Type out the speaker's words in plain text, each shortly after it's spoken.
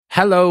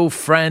Hello,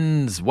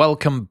 friends.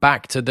 Welcome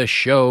back to the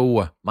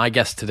show. My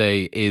guest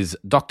today is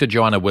Dr.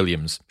 Joanna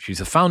Williams. She's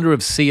the founder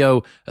of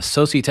CO,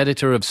 associate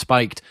editor of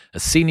Spiked,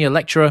 a senior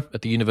lecturer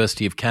at the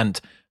University of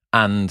Kent,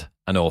 and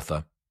an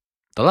author.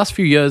 The last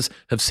few years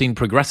have seen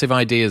progressive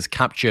ideas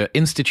capture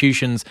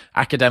institutions,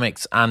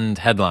 academics, and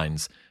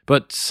headlines.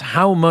 But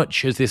how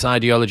much has this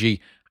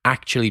ideology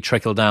actually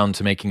trickled down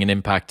to making an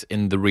impact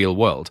in the real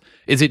world?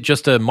 Is it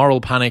just a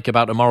moral panic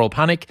about a moral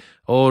panic,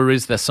 or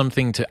is there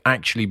something to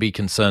actually be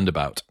concerned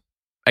about?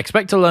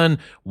 Expect to learn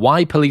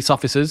why police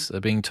officers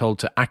are being told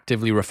to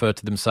actively refer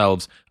to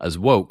themselves as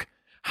woke,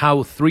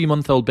 how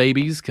 3-month-old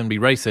babies can be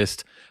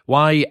racist,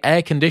 why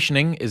air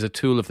conditioning is a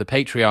tool of the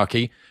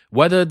patriarchy,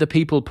 whether the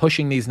people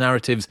pushing these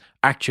narratives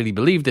actually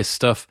believe this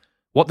stuff,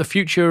 what the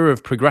future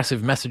of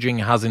progressive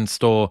messaging has in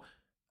store,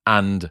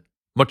 and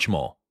much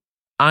more.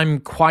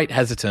 I'm quite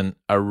hesitant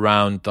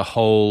around the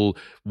whole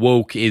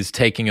woke is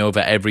taking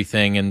over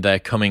everything and they're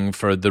coming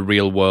for the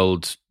real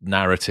world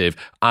narrative.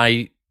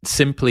 I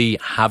simply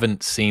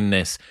haven't seen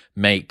this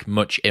make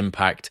much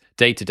impact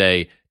day to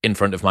day in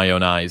front of my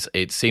own eyes.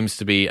 It seems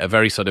to be a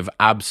very sort of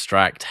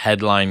abstract,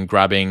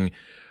 headline-grabbing,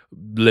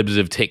 libs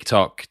of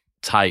TikTok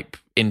type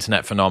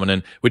internet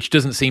phenomenon, which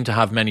doesn't seem to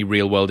have many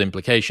real-world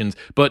implications.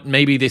 But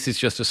maybe this is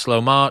just a slow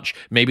march.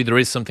 Maybe there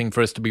is something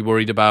for us to be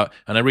worried about.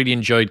 And I really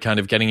enjoyed kind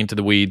of getting into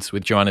the weeds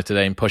with Joanna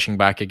today and pushing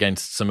back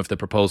against some of the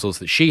proposals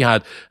that she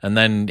had, and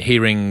then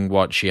hearing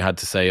what she had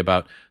to say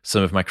about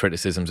some of my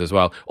criticisms as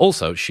well.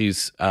 Also,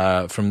 she's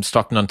from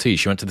Stockton-on-Tees.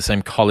 She went to the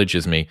same college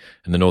as me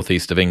in the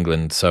northeast of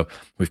England. So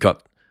we've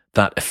got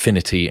that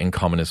affinity in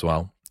common as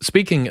well.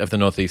 Speaking of the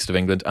northeast of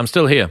England, I'm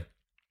still here.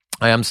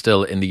 I am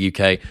still in the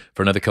UK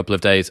for another couple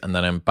of days, and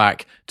then I'm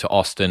back to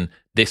Austin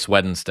this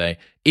Wednesday.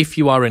 If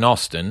you are in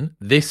Austin,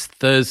 this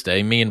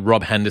Thursday, me and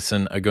Rob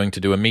Henderson are going to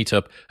do a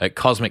meetup at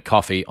Cosmic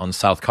Coffee on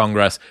South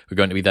Congress. We're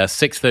going to be there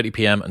 6:30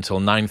 p.m.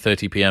 until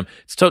 9:30 p.m.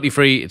 It's totally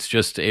free. It's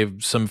just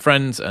if some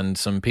friends and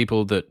some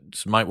people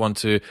that might want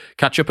to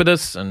catch up with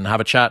us and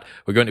have a chat.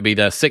 We're going to be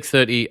there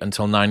 6:30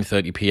 until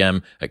 9:30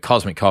 p.m. at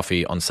Cosmic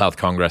Coffee on South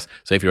Congress.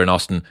 So if you're in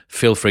Austin,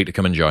 feel free to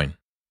come and join.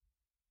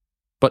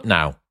 But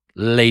now,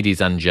 ladies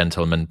and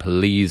gentlemen,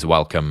 please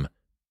welcome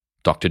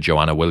Dr.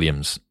 Joanna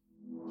Williams.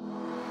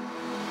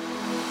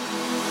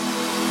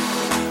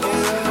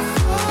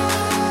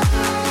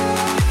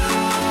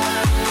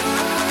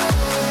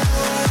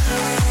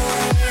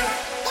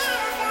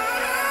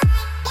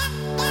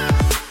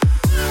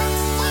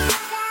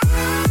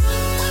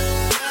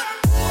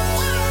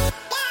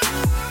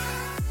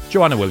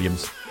 Joanna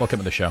Williams, welcome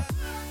to the show.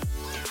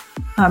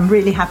 I'm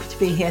really happy to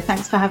be here.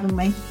 Thanks for having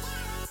me.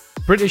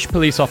 British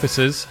police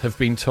officers have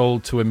been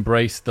told to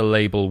embrace the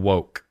label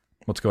woke.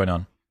 What's going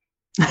on?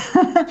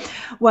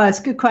 Well, it's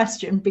a good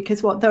question,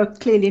 because what they're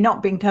clearly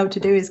not being told to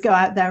do is go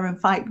out there and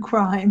fight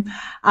crime.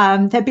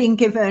 They're being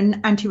given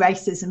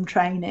anti-racism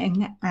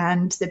training,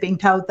 and they're being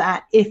told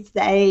that if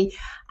they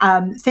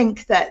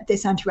think that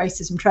this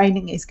anti-racism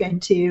training is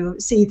going to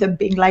see them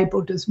being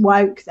labelled as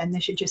woke, then they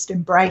should just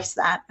embrace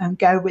that and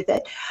go with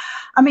it.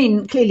 I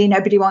mean, clearly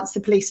nobody wants the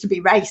police to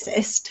be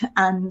racist,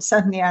 and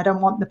certainly I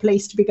don't want the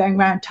police to be going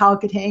around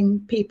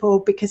targeting people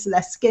because of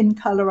their skin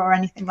colour or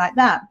anything like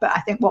that. But I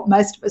think what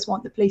most of us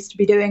want the police to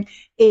be doing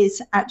is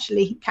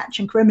actually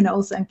catching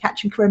criminals, and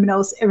catching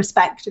criminals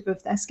irrespective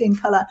of their skin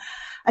colour.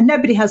 And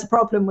nobody has a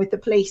problem with the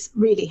police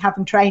really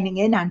having training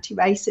in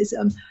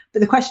anti-racism. But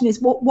the question is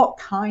what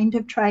kind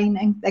of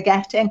training they're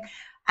getting.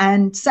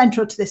 And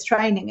central to this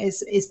training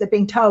is they're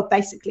being told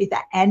basically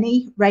that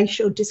any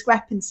racial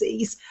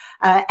discrepancies,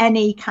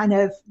 any kind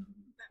of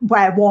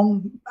where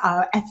one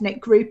ethnic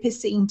group is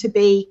seen to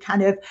be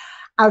kind of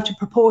out of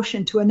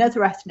proportion to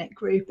another ethnic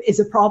group is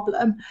a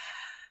problem.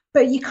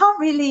 But you can't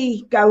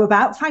really go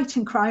about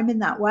fighting crime in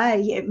that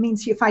way. It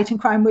means you're fighting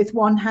crime with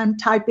one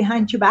hand tied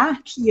behind your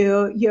back.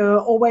 You're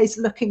always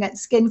looking at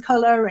skin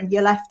colour, and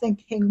you're left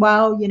thinking,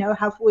 well, you know,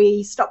 have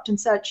we stopped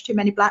and searched too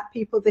many black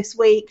people this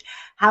week?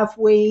 Have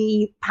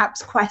we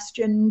perhaps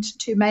questioned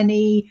too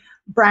many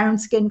brown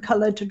skin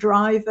coloured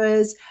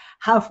drivers?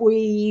 Have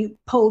we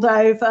pulled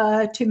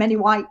over too many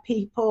white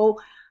people?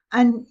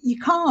 And you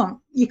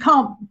can't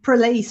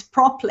police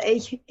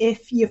properly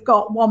if you've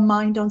got one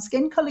mind on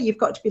skin colour. You've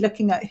got to be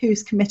looking at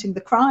who's committing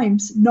the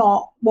crimes,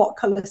 not what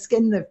colour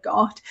skin they've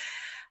got.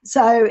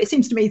 So it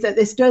seems to me that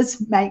this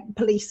does make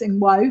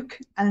policing woke,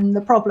 and the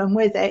problem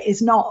with it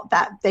is not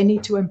that they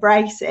need to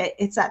embrace it,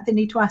 it's that they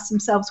need to ask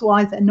themselves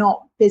why they're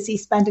not busy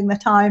spending the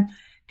time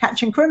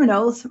catching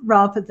criminals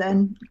rather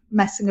than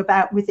messing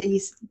about with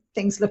these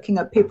things, looking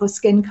at people's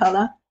skin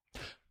colour.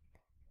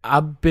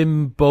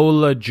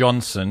 Abimbola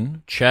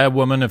Johnson,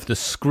 chairwoman of the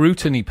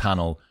scrutiny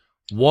panel.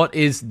 What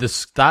is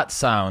this? That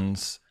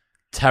sounds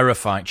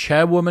terrifying.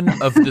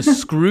 Chairwoman of the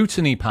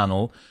scrutiny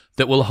panel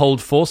that will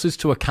hold forces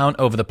to account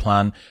over the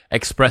plan,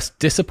 expressed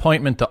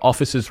disappointment that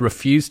officers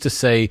refused to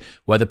say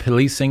whether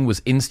policing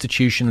was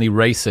institutionally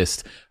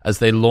racist as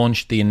they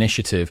launched the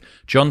initiative.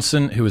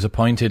 Johnson, who was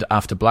appointed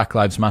after Black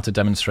Lives Matter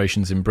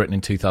demonstrations in Britain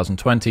in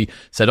 2020,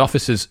 said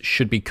officers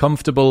should be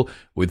comfortable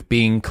with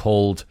being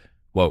called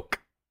woke.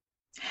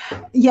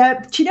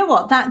 Yeah, do you know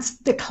what? That's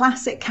the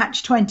classic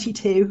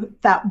catch-22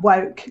 that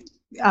woke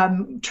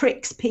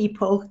tricks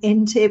people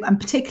into, and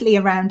particularly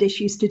around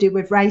issues to do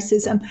with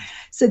racism.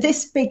 So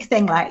this big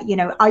thing, like,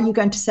 are you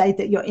going to say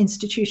that you're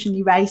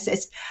institutionally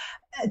racist?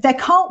 They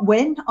can't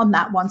win on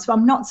that one. So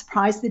I'm not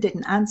surprised they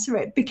didn't answer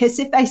it, because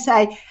if they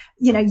say,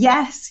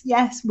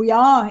 yes, we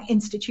are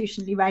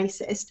institutionally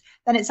racist,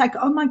 then it's like,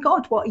 oh my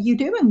God, what are you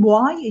doing?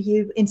 Why are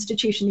you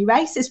institutionally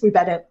racist? We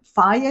better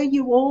fire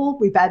you all.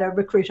 We better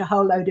recruit a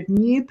whole load of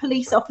new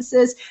police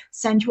officers,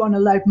 send you on a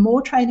load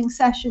more training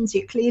sessions.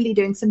 You're clearly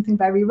doing something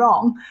very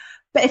wrong.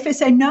 But if they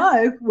say,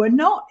 no, we're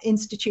not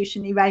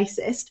institutionally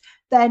racist,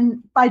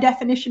 then by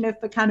definition of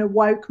the kind of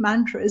woke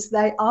mantras,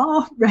 they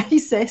are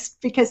racist,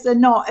 because they're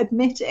not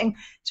admitting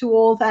to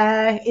all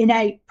their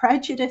innate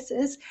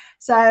prejudices.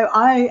 So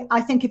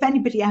I think if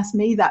anybody asked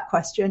me that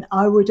question,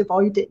 I would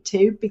avoid it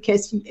too,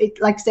 because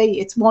like I say,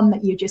 it's one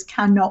that you just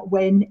cannot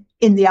win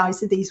in the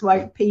eyes of these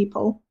woke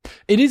people.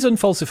 It is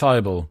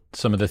unfalsifiable,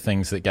 some of the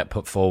things that get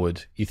put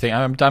forward. You think,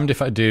 I'm damned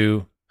if I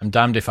do, I'm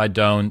damned if I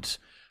don't.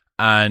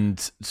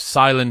 And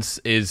silence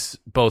is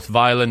both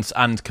violence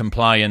and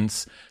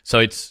compliance. So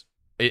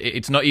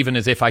it's not even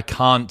as if I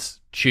can't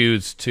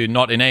choose to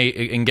not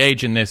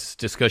engage in this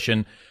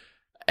discussion.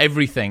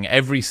 Every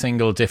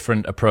single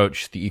different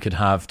approach that you could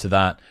have to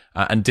that,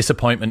 and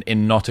disappointment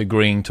in not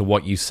agreeing to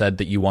what you said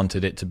that you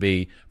wanted it to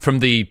be from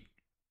the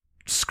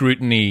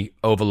scrutiny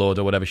overlord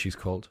or whatever she's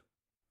called.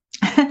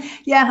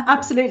 Yeah,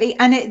 absolutely.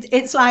 And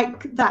it's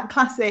like that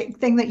classic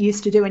thing that you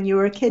used to do when you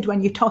were a kid,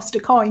 when you tossed a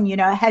coin,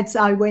 heads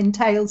I win,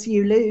 tails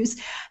you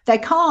lose. They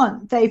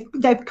can't.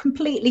 They've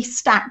completely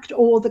stacked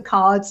all the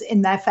cards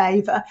in their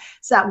favor,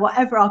 so that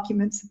whatever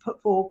arguments are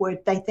put forward,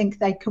 they think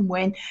they can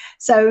win.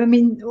 So, I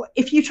mean,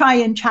 if you try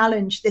and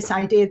challenge this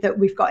idea that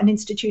we've got an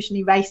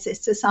institutionally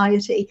racist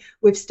society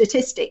with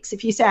statistics,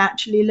 if you say,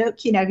 actually,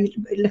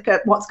 look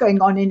at what's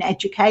going on in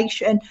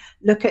education,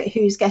 look at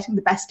who's getting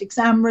the best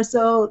exam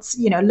results,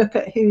 look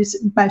at who's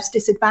most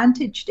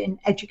disadvantaged in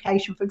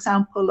education, for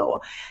example,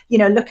 or,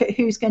 look at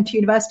who's going to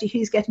university,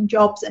 who's getting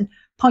jobs, and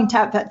point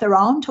out that there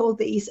aren't all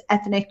these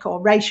ethnic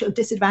or racial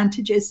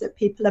disadvantages that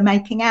people are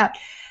making out,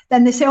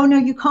 then they say, oh no,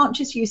 you can't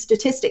just use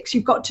statistics.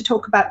 You've got to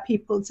talk about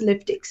people's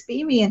lived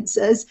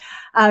experiences.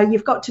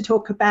 You've got to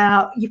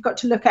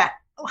look at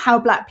how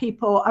Black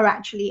people are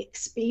actually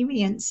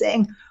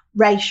experiencing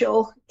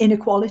racial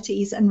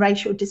inequalities and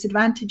racial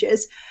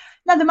disadvantages.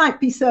 Now, there might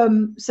be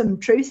some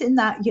truth in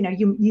that.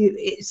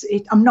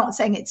 I'm not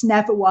saying it's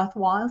never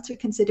worthwhile to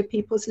consider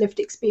people's lived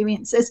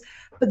experiences,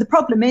 but the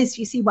problem is,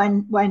 you see,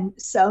 when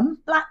some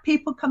Black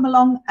people come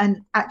along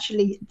and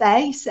actually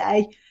they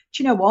say,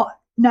 do you know what?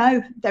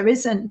 No, there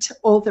isn't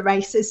all the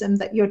racism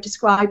that you're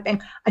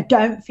describing. I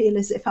don't feel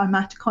as if I'm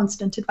at a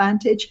constant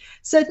advantage.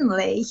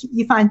 Suddenly,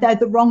 you find they're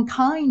the wrong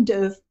kind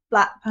of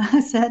Black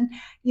person,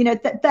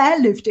 that their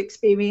lived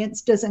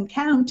experience doesn't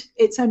count.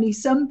 It's only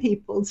some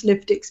people's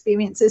lived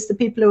experiences, the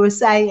people who are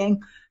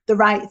saying the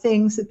right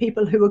things, the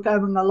people who are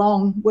going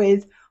along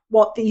with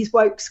what these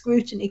woke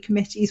scrutiny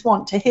committees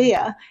want to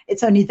hear.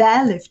 It's only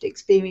their lived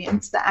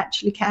experience that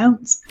actually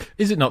counts.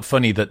 Is it not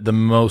funny that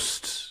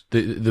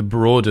the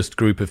broadest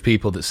group of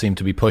people that seem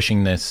to be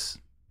pushing this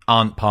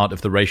aren't part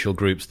of the racial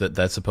groups that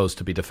they're supposed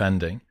to be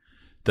defending?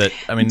 That,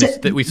 I mean,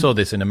 we saw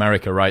this in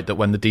America, right? That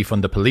when the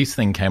defund the police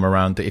thing came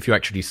around, that if you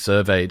actually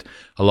surveyed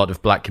a lot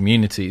of Black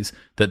communities,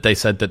 that they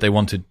said that they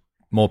wanted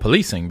more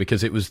policing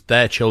because it was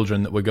their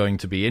children that were going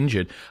to be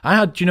injured.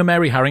 Do you know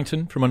Mary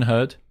Harrington from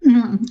Unheard?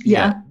 Mm-hmm.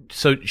 Yeah.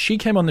 So she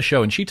came on the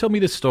show and she told me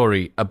this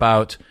story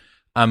about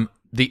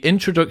the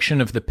introduction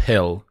of the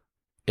pill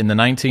in the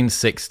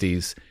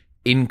 1960s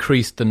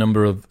increased the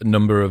number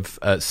of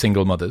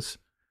single mothers.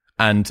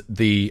 And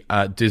the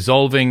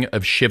dissolving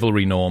of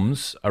chivalry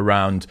norms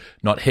around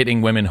not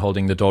hitting women,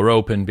 holding the door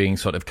open, being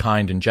sort of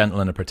kind and gentle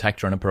and a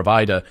protector and a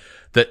provider,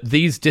 that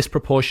these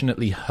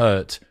disproportionately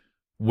hurt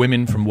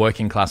women from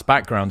working class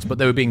backgrounds, but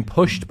they were being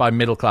pushed by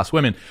middle class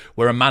women.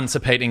 We're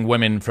emancipating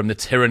women from the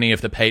tyranny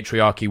of the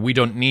patriarchy. We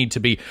don't need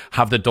to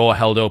have the door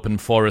held open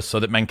for us so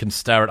that men can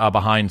stare at our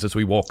behinds as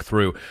we walk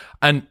through.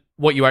 And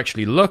what you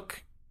actually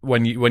look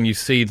when you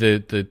see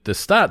the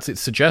stats, it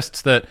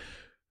suggests that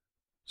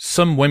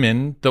some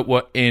women that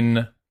were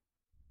in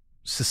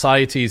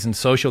societies and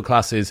social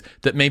classes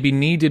that maybe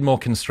needed more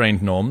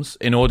constrained norms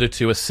in order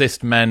to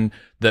assist men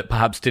that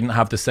perhaps didn't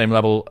have the same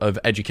level of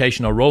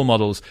education or role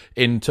models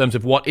in terms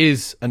of what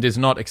is and is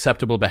not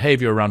acceptable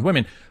behavior around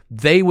women,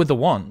 they were the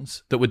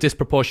ones that were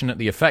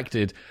disproportionately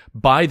affected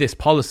by this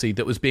policy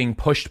that was being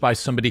pushed by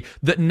somebody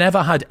that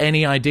never had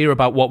any idea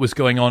about what was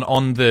going on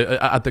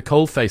at the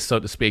coalface, so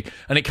to speak.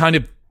 And it kind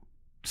of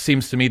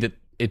seems to me that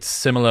it's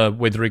similar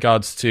with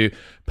regards to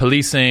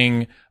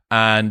policing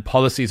and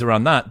policies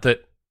around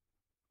that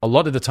a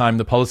lot of the time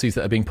the policies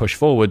that are being pushed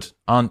forward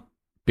aren't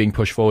being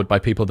pushed forward by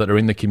people that are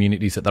in the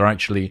communities that they're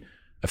actually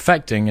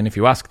affecting. And if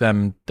you ask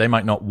them, they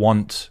might not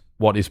want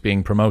what is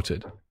being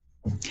promoted.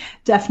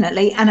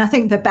 Definitely. And I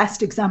think the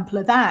best example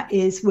of that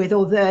is with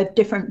all the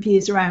different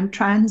views around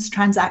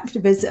trans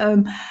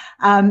activism.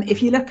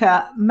 If you look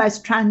at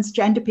most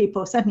transgender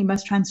people, certainly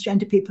most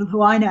transgender people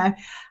who I know,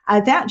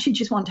 they actually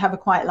just want to have a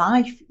quiet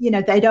life.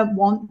 They don't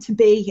want to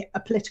be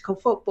a political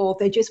football.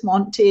 They just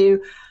want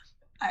to,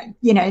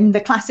 in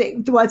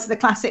the words of the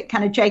classic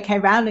kind of J.K.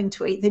 Rowling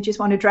tweet, they just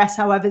want to dress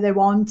however they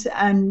want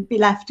and be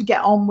left to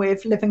get on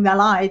with living their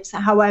lives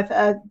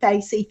however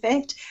they see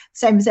fit,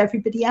 same as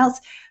everybody else.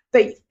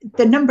 But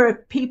the number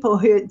of people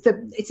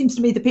it seems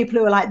to me the people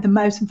who are like the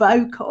most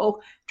vocal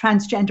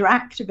transgender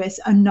activists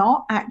are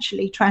not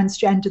actually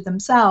transgender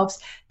themselves.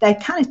 They're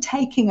kind of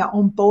taking it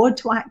on board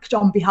to act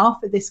on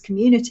behalf of this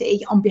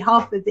community, on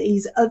behalf of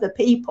these other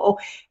people,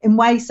 in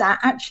ways that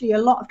actually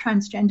a lot of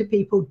transgender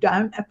people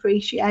don't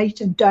appreciate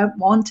and don't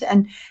want.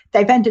 And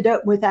they've ended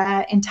up with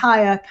their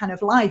entire kind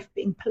of life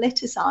being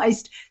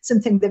politicized,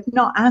 something they've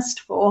not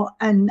asked for.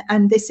 And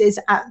this is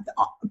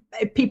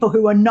people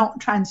who are not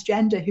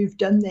transgender who've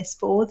done this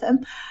for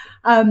them.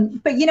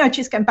 But,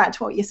 just going back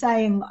to what you're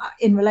saying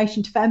in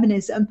relation to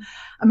feminism,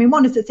 I mean,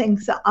 one of the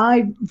things that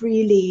I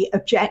really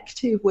object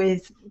to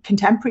with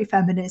contemporary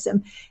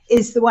feminism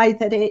is the way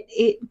that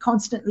it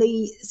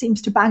constantly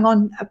seems to bang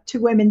on to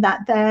women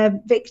that they're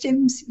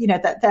victims,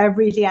 that they're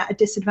really at a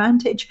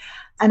disadvantage.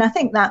 And I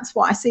think that's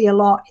what I see a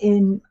lot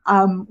in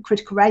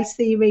critical race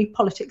theory,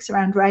 politics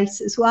around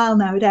race as well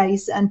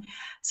nowadays. And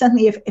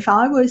certainly if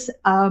I was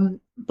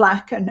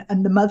Black and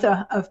the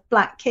mother of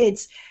Black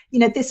kids,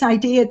 this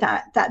idea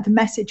that the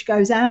message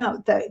goes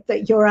out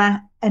that you're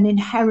at an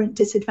inherent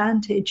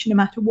disadvantage no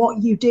matter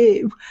what you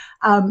do,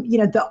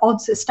 the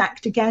odds are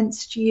stacked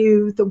against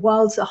you, the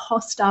world's a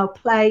hostile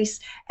place,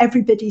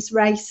 everybody's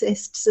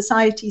racist,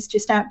 society's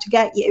just out to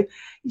get you.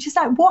 It's just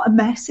like, what a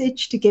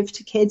message to give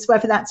to kids,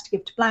 whether that's to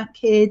give to Black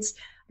kids,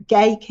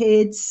 gay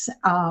kids,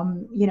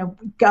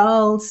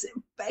 girls.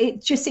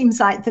 It just seems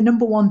like the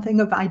number one thing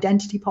of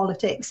identity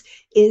politics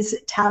is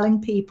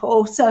telling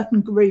people,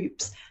 certain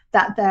groups,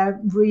 that they're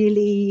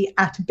really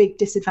at a big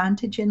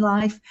disadvantage in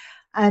life.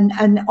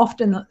 And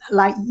often,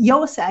 like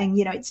you're saying,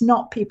 it's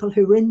not people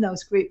who are in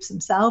those groups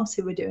themselves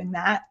who are doing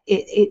that.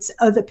 It's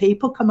other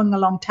people coming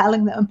along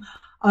telling them,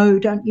 oh,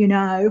 don't you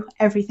know,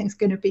 everything's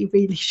going to be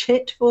really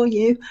shit for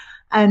you.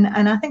 And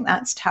I think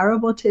that's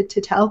terrible to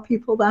tell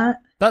people that.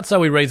 That's how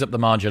we raise up the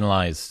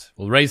marginalized.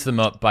 We'll raise them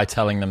up by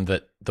telling them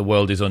that the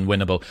world is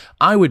unwinnable.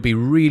 I would be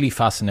really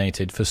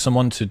fascinated for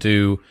someone to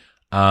do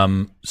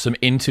some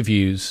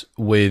interviews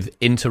with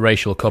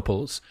interracial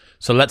couples.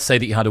 So let's say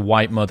that you had a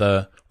white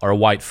mother or a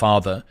white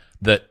father,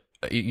 that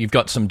you've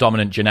got some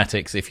dominant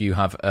genetics if you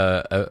have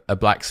a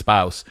Black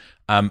spouse.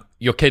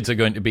 Your kids are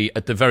going to be,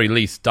 at the very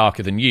least,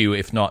 darker than you,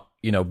 if not,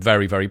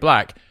 very, very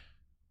Black.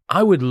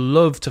 I would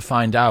love to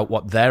find out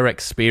what their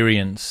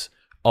experience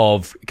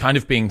of kind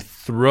of being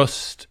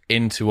thrust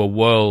into a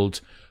world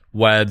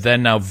where they're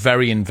now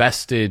very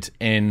invested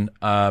in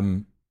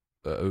the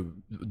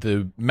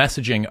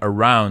messaging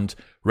around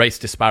race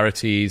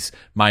disparities,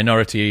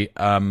 minority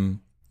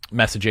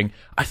messaging.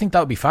 I think that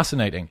would be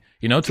fascinating,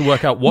 to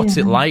work out what's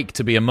it like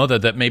to be a mother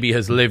that maybe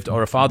has lived,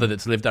 or a father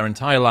that's lived their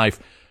entire life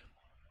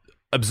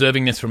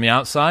observing this from the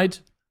outside,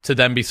 to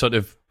then be sort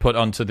of put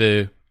onto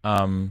the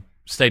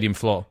stadium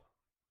floor.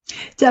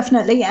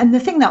 Definitely. And the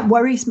thing that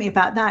worries me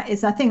about that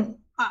is I think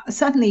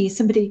certainly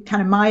somebody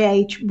kind of my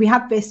age, we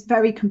have this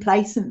very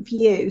complacent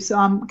view. So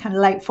I'm kind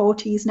of late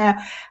 40s now.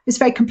 This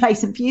very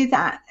complacent view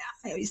that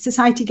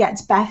society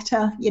gets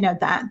better,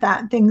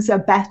 that things are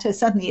better.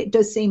 Suddenly it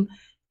does seem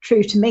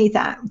true to me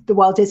that the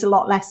world is a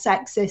lot less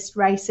sexist,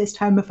 racist,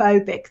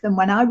 homophobic than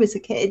when I was a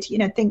kid. You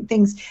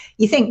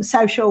think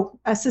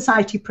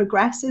society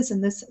progresses,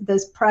 and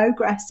there's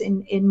progress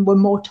in we're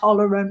more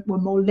tolerant, we're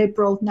more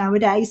liberal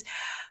nowadays.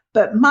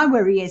 But my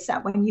worry is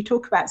that when you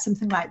talk about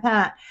something like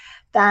that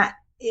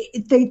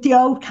the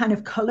old kind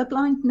of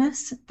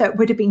colorblindness that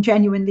would have been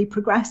genuinely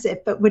progressive,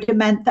 but would have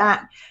meant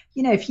that,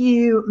 if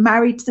you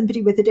married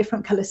somebody with a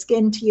different color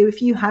skin to you,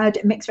 if you had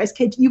a mixed race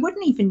kid, you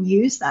wouldn't even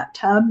use that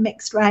term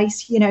mixed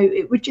race.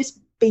 It would just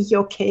be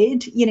your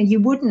kid. You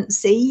wouldn't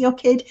see your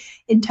kid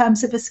in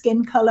terms of a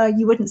skin color.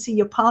 You wouldn't see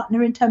your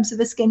partner in terms of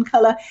a skin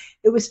color.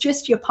 It was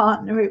just your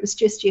partner. It was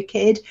just your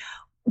kid.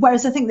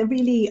 Whereas I think the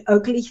really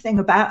ugly thing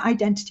about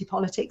identity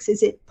politics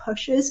is it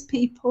pushes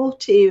people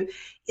to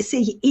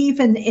see,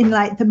 even in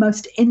like the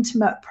most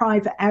intimate,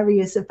 private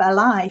areas of their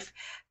life,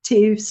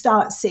 to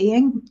start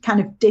seeing kind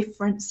of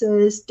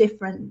differences,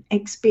 different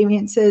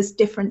experiences,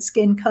 different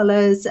skin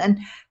colors, and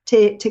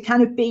to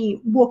kind of be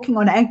walking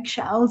on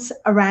eggshells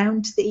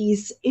around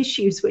these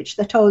issues, which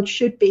they're told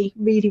should be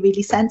really,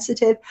 really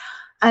sensitive.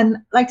 And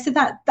like I said,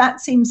 that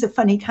seems a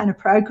funny kind of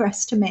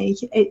progress to me.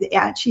 It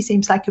actually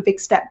seems like a big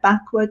step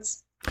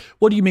backwards.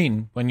 What do you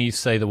mean when you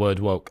say the word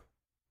woke?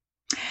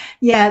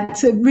 Yeah,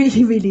 it's a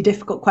really, really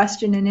difficult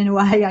question. And in a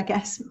way, I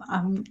guess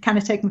I'm kind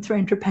of taking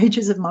 300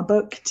 pages of my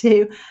book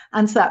to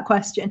answer that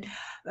question.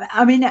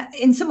 I mean,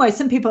 in some ways,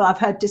 some people I've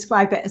heard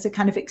describe it as a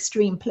kind of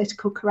extreme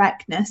political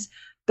correctness.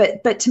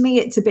 But to me,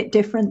 it's a bit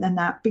different than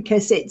that,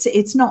 because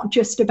it's not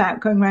just about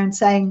going around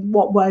saying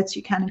what words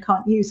you can and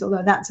can't use,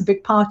 although that's a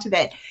big part of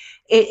it.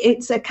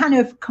 It's a kind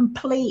of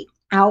complete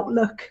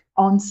outlook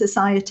on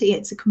society.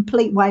 It's a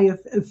complete way of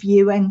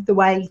viewing the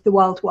way the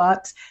world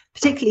works,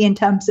 particularly in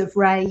terms of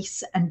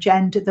race and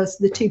gender. Those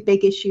are the two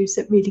big issues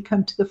that really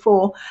come to the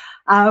fore.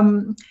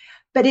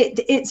 But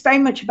it's very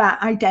much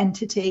about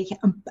identity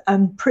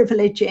and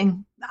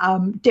privileging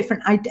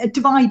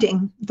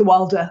dividing the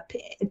world up,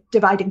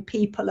 dividing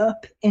people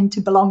up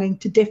into belonging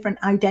to different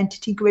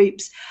identity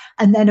groups,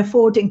 and then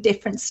affording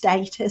different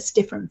status,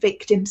 different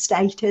victim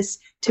status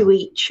to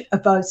each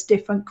of those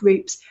different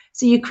groups.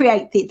 So you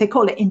create they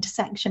call it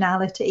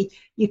intersectionality.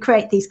 You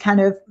create these kind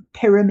of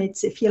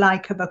pyramids, if you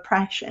like, of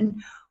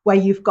oppression, where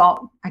you've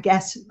got, I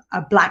guess,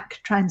 a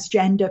black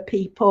transgender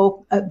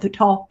people at the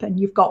top, and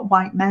you've got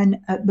white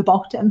men at the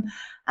bottom,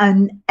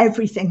 and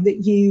everything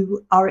that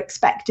you are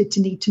expected to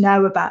need to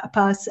know about a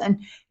person,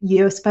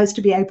 you're supposed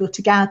to be able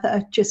to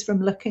gather just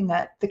from looking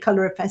at the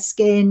colour of their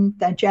skin,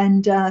 their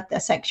gender,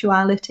 their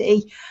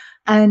sexuality.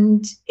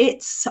 And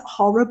it's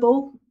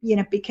horrible,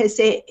 because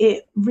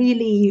it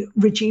really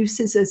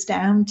reduces us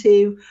down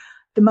to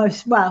the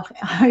most, well,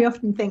 I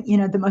often think,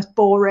 the most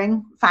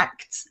boring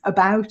facts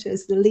about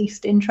us, the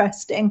least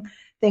interesting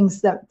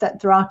things that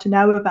there are to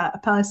know about a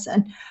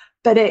person.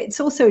 But it's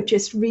also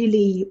just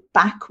really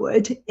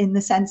backward in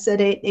the sense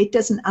that it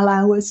doesn't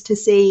allow us to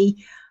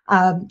see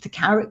the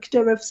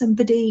character of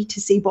somebody, to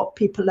see what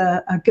people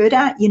are good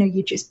at.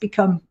 You just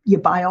become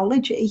your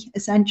biology,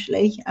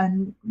 essentially.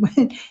 And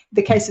in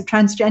the case of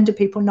transgender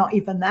people, not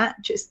even that,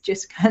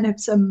 just kind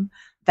of some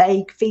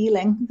vague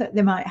feeling that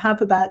they might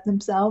have about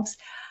themselves.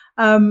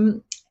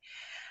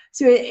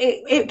 So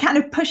it kind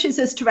of pushes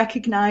us to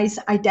recognize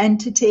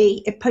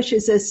identity. It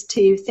pushes us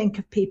to think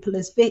of people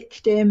as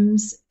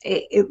victims.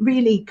 It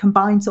really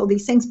combines all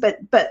these things. But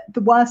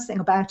the worst thing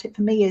about it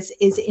for me is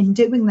in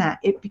doing that,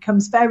 it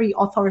becomes very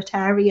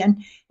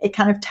authoritarian. It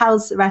kind of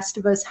tells the rest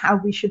of us how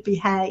we should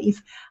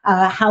behave,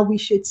 how we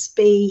should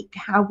speak,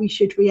 how we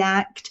should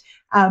react,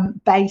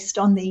 based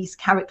on these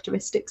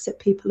characteristics that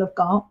people have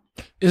got.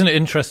 Isn't it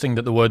interesting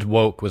that the word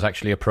woke was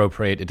actually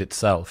appropriated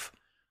itself?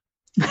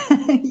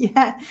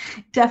 Yeah,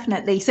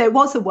 definitely. So it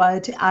was a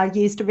word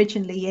used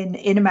originally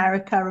in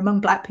America,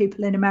 among Black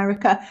people in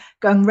America,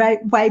 going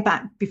way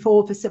back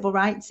before the civil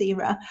rights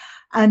era.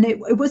 And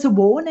it was a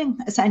warning,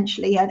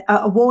 essentially,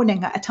 a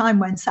warning at a time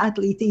when,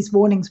 sadly, these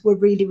warnings were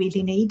really,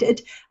 really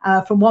needed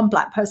from one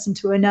Black person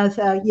to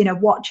another.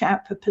 Watch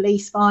out for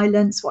police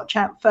violence, watch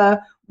out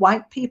for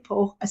white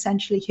people,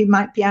 essentially, who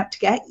might be out to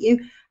get you.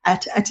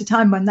 At a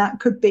time when that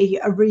could be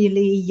a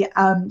really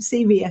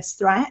serious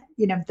threat.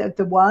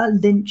 There were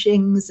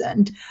lynchings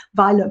and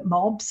violent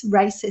mobs,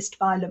 racist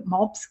violent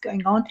mobs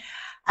going on.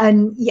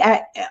 And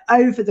yet,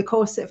 over the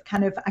course of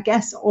kind of, I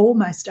guess,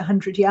 almost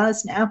 100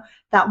 years now,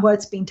 that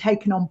word's been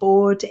taken on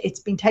board.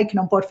 It's been taken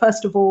on board,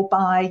 first of all,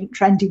 by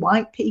trendy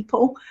white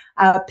people,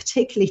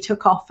 particularly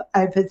took off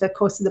over the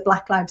course of the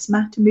Black Lives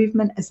Matter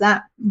movement as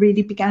that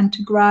really began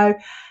to grow.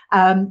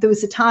 There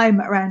was a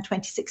time around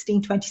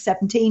 2016,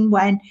 2017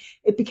 when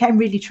it became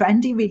really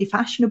trendy, really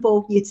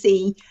fashionable. You'd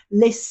see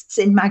lists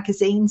in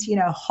magazines,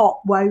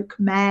 hot woke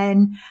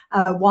men,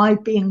 why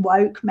being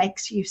woke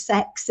makes you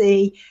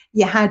sexy.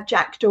 You had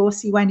Jack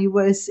Dorsey, when he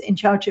was in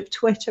charge of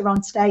Twitter,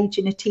 on stage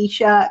in a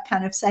T-shirt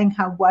kind of saying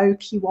how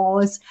woke he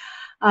was.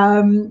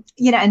 So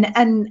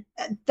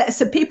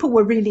people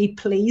were really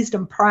pleased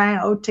and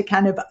proud to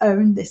kind of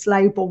own this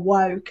label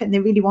woke, and they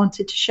really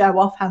wanted to show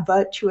off how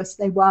virtuous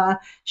they were,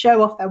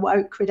 show off their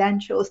woke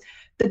credentials.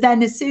 But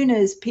then as soon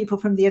as people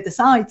from the other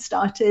side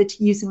started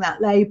using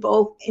that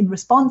label in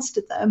response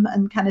to them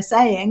and kind of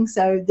saying,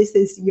 so this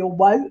is your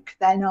woke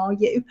then, are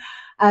you?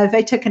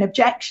 They took an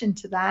objection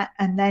to that.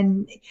 And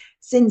then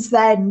since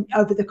then,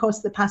 over the course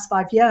of the past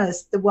 5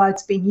 years, the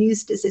word's been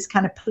used as this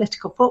kind of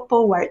political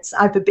football where it's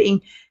either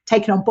being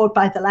taken on board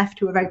by the left,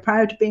 who are very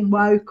proud of being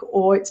woke,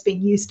 or it's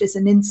been used as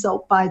an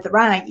insult by the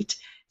right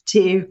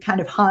to kind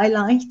of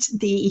highlight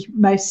the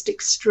most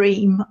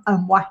extreme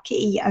and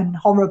wacky and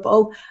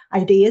horrible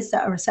ideas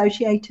that are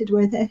associated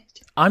with it.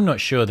 I'm not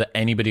sure that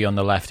anybody on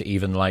the left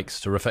even likes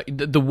to refer.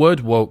 The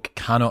word woke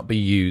cannot be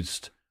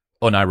used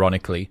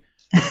unironically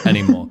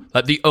anymore.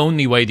 Like, the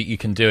only way that you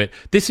can do it.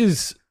 This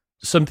is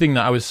something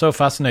that I was so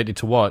fascinated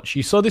to watch.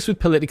 You saw this with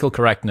political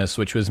correctness,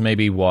 which was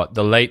maybe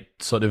the late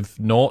sort of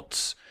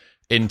noughts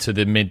into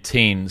the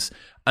mid-teens.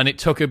 And it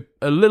took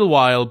a little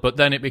while, but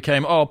then it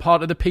became,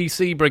 part of the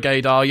PC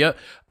brigade, are you?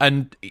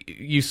 And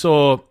you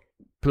saw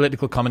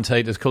political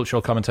commentators,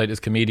 cultural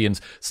commentators,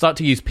 comedians start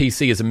to use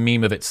PC as a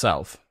meme of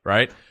itself,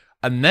 right?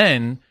 And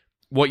then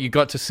what you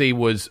got to see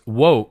was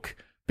woke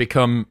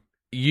become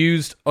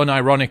used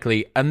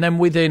unironically, and then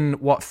within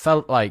what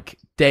felt like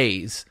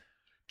days,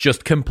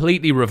 just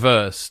completely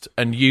reversed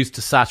and used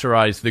to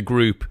satirize the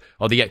group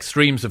or the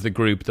extremes of the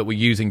group that were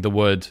using the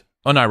word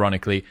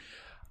unironically.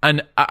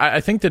 And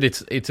I think that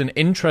it's an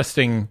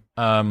interesting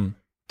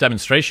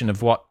demonstration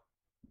of what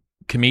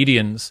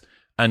comedians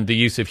and the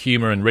use of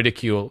humor and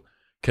ridicule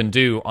can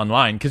do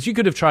online. Because you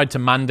could have tried to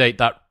mandate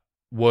that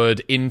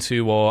word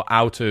into or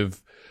out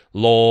of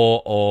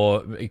law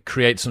or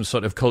create some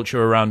sort of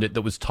culture around it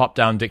that was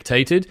top-down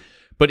dictated.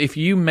 But if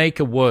you make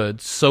a word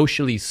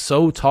socially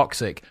so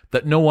toxic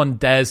that no one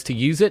dares to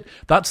use it,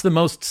 that's the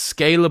most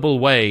scalable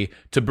way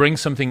to bring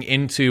something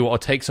into or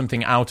take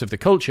something out of the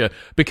culture,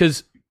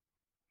 because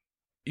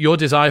your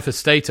desire for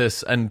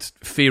status and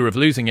fear of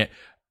losing it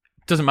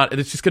doesn't matter.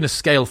 It's just going to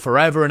scale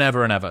forever and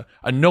ever and ever.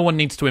 And no one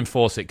needs to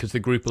enforce it because the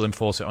group will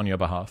enforce it on your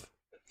behalf.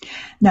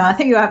 No, I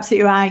think you're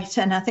absolutely right.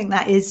 And I think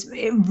that is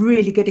a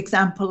really good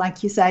example,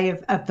 like you say,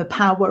 of the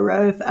power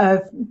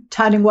of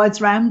turning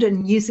words around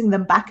and using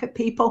them back at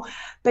people.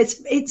 But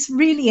it's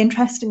really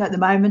interesting at the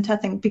moment, I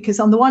think, because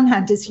on the one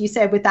hand, as you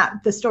said, with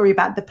the story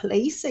about the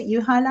police that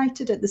you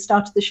highlighted at the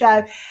start of the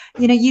show,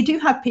 you do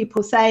have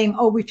people saying,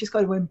 oh, we've just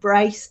got to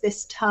embrace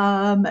this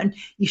term and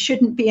you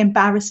shouldn't be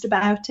embarrassed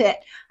about it.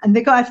 And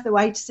they go out of the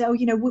way to say,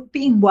 oh,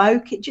 being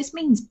woke, it just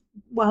means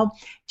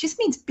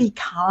be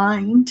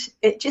kind.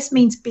 It just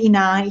means be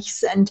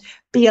nice and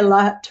be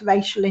alert to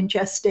racial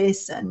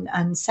injustice and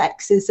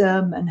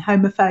sexism and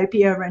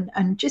homophobia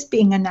and just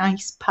being a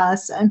nice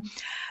person.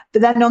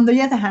 But then on the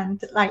other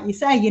hand, like you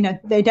say,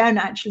 they don't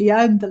actually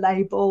own the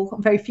label.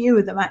 Very few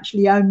of them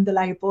actually own the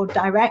label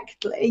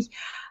directly.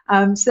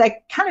 So they're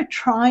kind of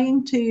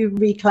trying to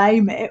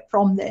reclaim it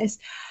from this.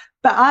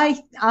 But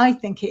I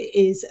think it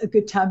is a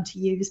good term to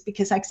use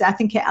because, like I said, I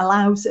think it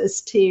allows us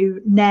to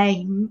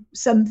name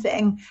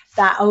something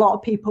that a lot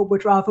of people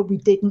would rather we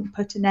didn't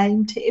put a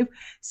name to.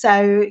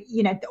 So,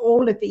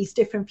 all of these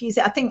different views,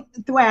 I think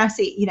the way I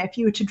see it, if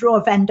you were to draw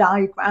a Venn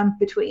diagram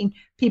between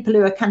people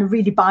who are kind of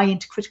really buy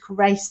into critical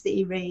race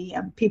theory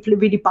and people who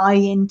really buy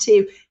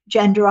into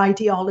gender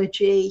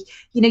ideology,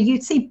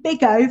 you'd see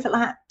big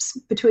overlaps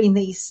between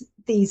these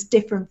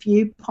different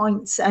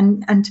viewpoints,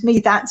 and to me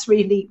that's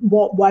really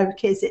what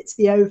woke is. It's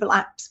the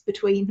overlaps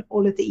between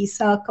all of these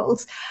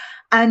circles,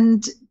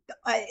 and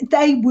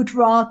they would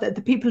rather,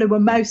 the people who were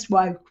most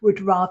woke would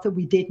rather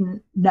we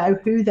didn't know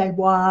who they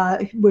were,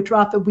 would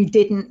rather we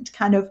didn't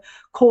kind of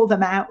call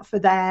them out for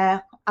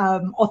their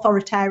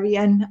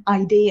authoritarian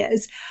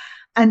ideas.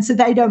 And so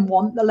they don't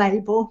want the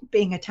label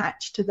being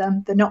attached to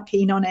them. They're not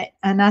keen on it.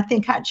 And I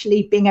think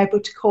actually being able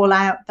to call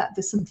out that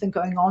there's something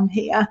going on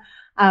here,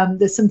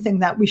 there's something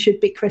that we should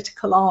be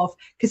critical of,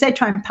 because they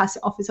try and pass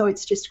it off as, oh,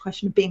 it's just a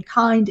question of being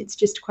kind. It's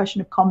just a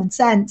question of common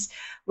sense.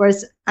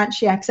 Whereas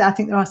actually, I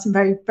think there are some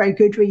very, very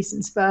good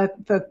reasons for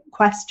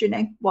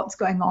questioning what's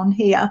going on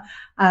here,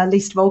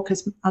 least of all,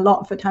 because a lot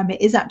of the time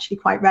it is actually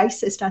quite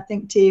racist, I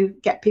think, to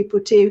get people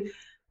to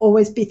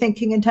always be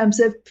thinking in terms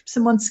of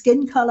someone's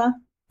skin color.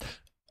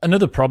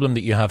 Another problem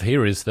that you have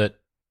here is that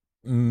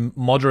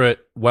moderate,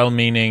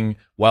 well-meaning,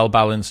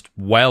 well-balanced,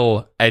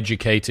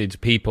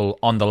 well-educated people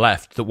on the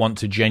left that want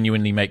to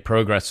genuinely make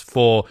progress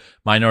for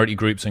minority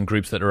groups and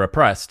groups that are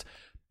oppressed,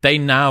 they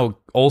now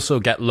also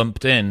get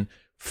lumped in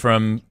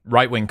from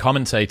right-wing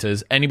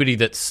commentators. Anybody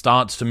that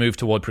starts to move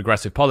toward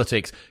progressive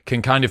politics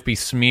can kind of be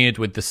smeared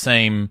with the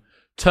same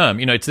term.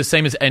 It's the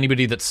same as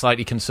anybody that's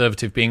slightly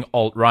conservative being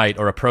alt-right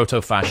or a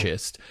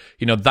proto-fascist.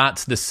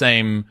 That's the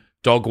same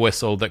dog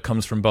whistle that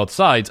comes from both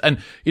sides. And,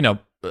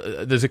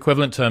 there's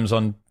equivalent terms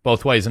on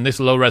both ways. And this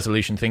low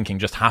resolution thinking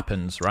just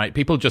happens, right?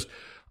 People just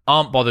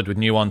aren't bothered with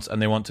nuance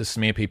and they want to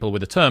smear people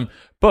with a term.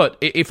 But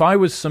if I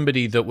was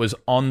somebody that was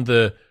on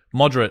the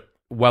moderate,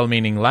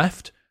 well-meaning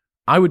left,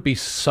 I would be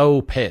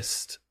so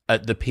pissed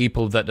at the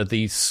people that are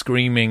these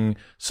screaming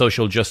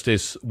social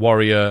justice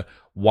warrior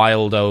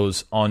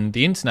wildos on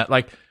the internet.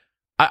 Like,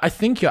 I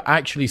think you're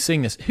actually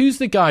seeing this. Who's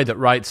the guy that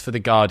writes for The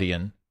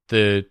Guardian?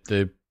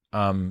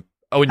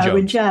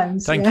 Owen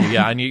Jones. Thank you.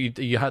 Yeah, and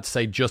you had to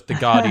say just The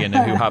Guardian,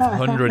 who have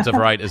hundreds of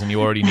writers, and you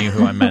already knew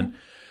who I meant.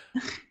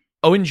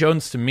 Owen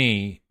Jones, to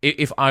me,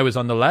 if I was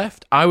on the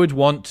left, I would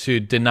want to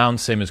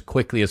denounce him as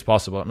quickly as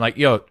possible. I'm like,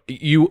 yo,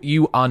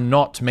 you are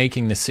not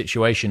making this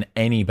situation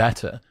any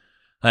better.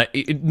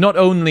 Not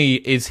only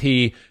is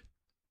he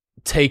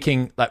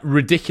taking like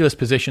ridiculous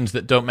positions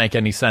that don't make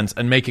any sense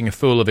and making a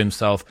fool of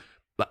himself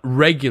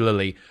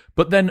regularly,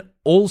 but then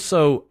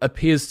also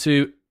appears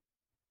to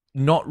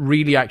not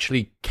really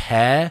actually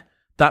care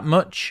that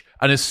much.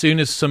 And as soon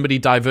as somebody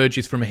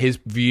diverges from his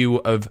view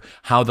of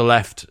how the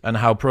left and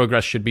how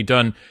progress should be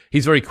done,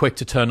 he's very quick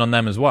to turn on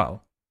them as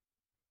well.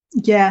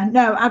 Yeah,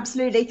 no,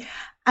 absolutely.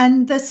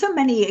 And there's so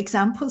many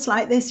examples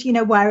like this,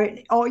 where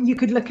or you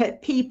could look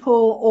at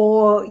people,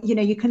 or,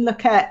 you can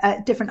look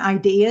at different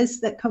ideas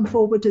that come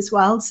forward as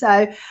well.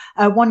 So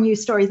one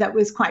news story that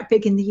was quite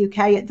big in the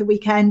UK at the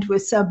weekend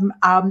was some,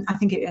 I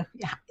think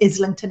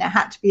Islington, it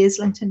had to be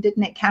Islington,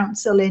 didn't it,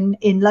 Council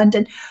in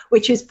London,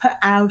 which has put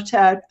out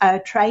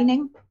a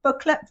training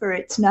booklet for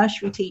its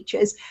nursery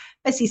teachers,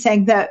 basically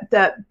saying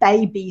that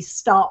babies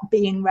start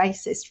being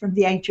racist from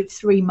the age of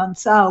 3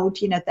 months old.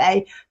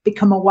 They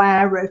become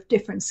aware of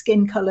different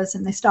skin colors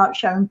and they start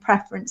showing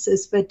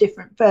preferences for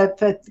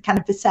kind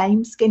of the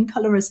same skin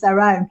color as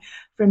their own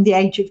from the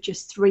age of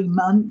just 3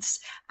 months,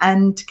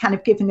 and kind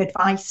of giving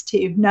advice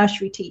to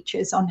nursery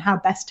teachers on how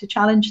best to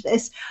challenge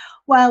this.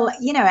 Well,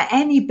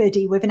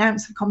 anybody with an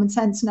ounce of common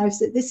sense knows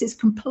that this is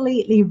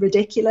completely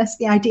ridiculous.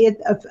 The idea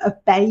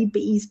of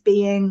babies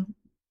being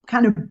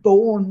kind of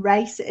born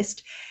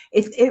racist,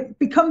 it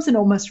becomes an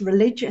almost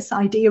religious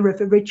idea of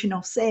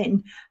original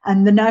sin.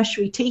 And the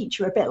nursery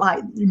teacher, a bit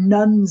like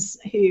nuns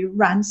who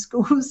ran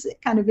schools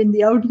kind of in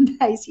the olden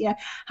days,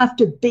 have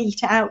to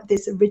beat out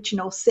this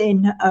original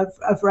sin of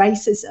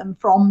racism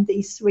from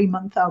these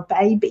 3-month-old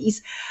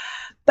babies.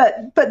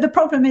 But the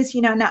problem is,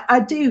 now I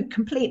do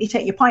completely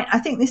take your point. I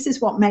think this is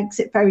what makes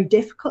it very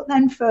difficult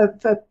then for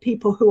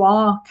people who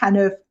are kind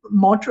of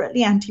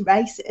moderately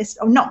anti-racist,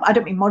 or not. I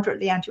don't mean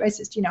moderately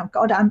anti-racist.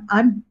 God,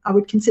 I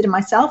would consider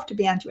myself to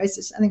be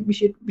anti-racist. I think we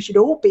should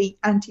all be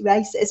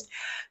anti-racist.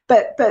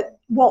 But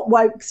what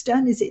woke's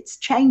done is it's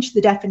changed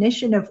the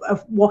definition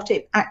of what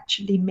it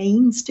actually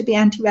means to be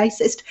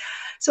anti-racist.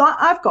 So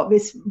I've got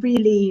this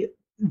really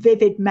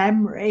vivid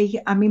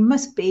memory. I mean,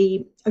 must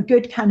be a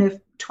good kind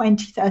of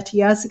 20, 30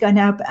 years ago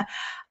now, but I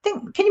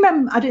think, can you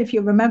remember, I don't know if you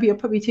remember, you're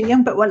probably too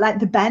young, but like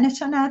the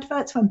Benetton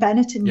adverts, when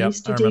Benetton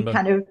used to do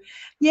kind of,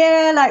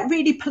 like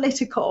really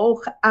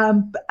political,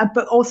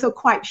 but also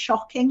quite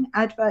shocking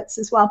adverts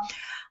as well.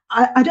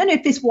 I don't know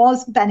if this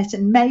was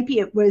Benetton. Maybe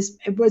it was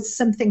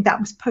something that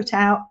was put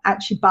out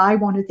actually by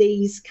one of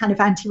these kind of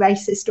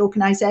anti-racist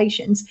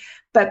organizations,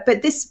 but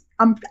this,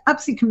 I'm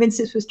absolutely convinced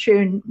this was true,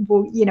 and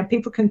well,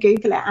 people can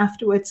Google it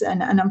afterwards,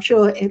 and I'm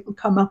sure it will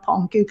come up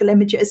on Google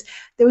Images.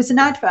 There was an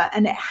advert,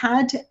 and it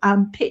had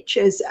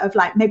pictures of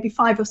like maybe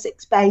 5 or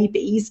 6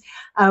 babies,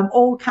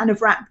 all kind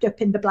of wrapped up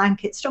in the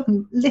blankets,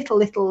 talking little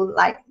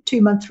like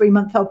 2-month,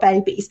 3-month-old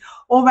babies,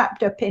 all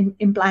wrapped up in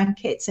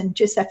blankets, and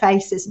just their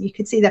faces, and you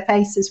could see their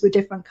faces were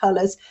different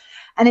colours.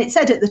 And it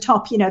said at the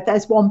top,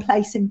 there's one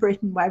place in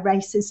Britain where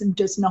racism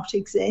does not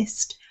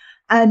exist.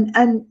 And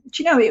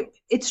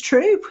it's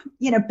true.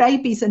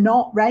 Babies are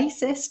not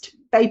racist.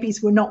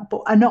 Babies are not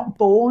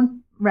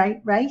born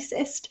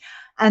racist.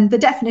 And the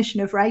definition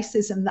of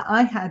racism that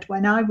I had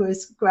when I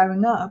was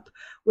growing up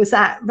was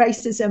that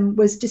racism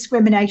was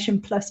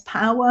discrimination plus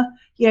power.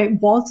 It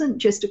wasn't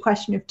just a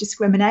question of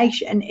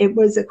discrimination. It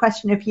was a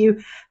question of you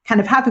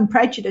kind of having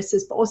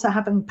prejudices, but also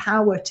having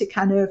power to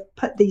kind of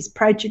put these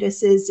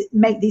prejudices,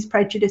 make these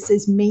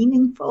prejudices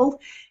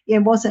meaningful. It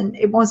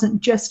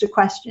wasn't just a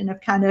question of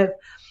kind of,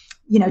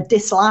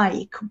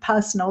 dislike,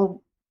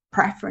 personal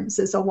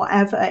preferences or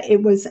whatever.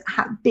 It was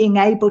being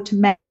able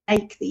to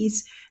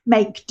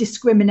put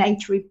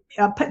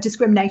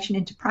discrimination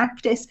into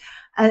practice.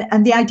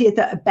 And the idea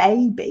that a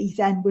baby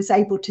then was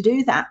able to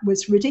do that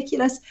was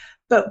ridiculous.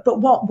 But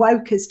what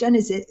woke has done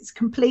is it's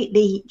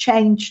completely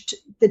changed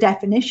the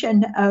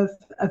definition of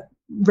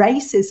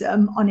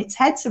racism on its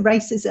head. So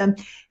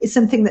racism is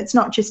something that's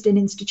not just in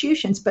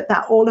institutions, but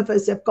that all of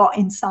us have got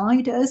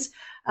inside us.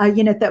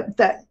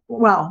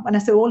 Well, when I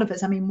say all of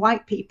us, I mean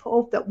white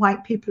people, that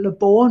white people are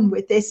born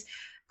with this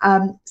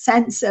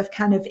sense of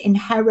kind of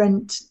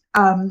inherent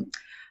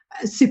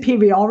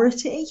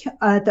superiority,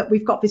 that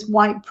we've got this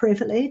white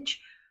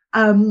privilege,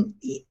 and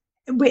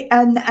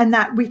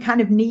that we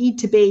kind of need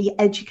to be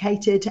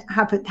educated,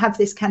 have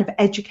this kind of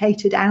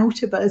educated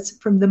out of us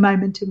from the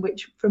moment from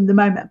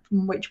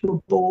which we're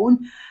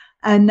born.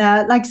 And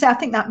like I say, I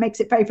think that makes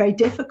it very, very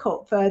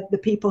difficult for the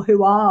people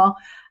who are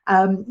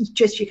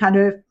just your kind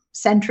of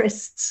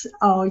centrists,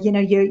 or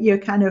your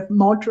kind of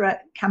moderate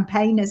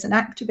campaigners and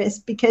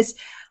activists, because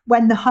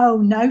when the whole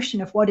notion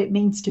of what it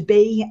means to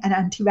be an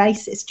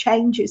anti-racist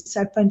changes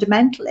so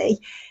fundamentally,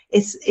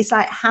 it's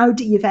like, how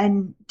do you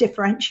then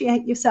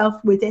differentiate yourself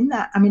within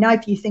that? I mean,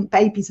 either you think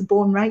babies are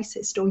born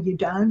racist or you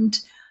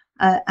don't,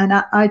 and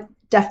I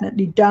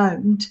definitely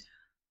don't.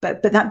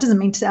 But that doesn't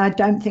mean to say I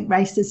don't think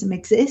racism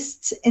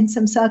exists in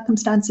some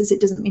circumstances. It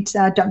doesn't mean to say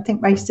I don't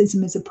think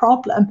racism is a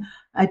problem.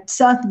 It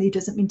certainly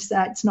doesn't mean to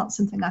say it's not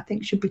something I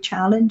think should be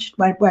challenged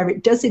where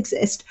it does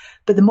exist.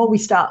 But the more we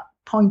start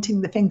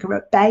pointing the finger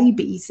at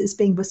babies as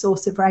being the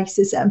source of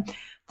racism,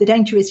 the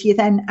danger is you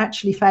then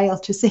actually fail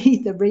to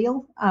see the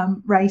real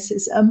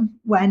racism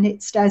when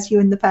it stares you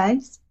in the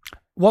face.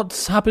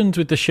 What's happened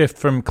with the shift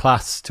from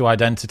class to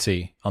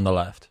identity on the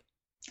left?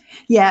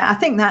 Yeah, I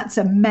think that's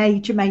a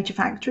major, major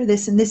factor of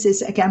this. And this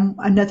is, again,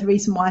 another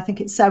reason why I think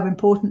it's so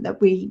important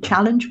that we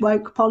challenge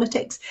woke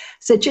politics.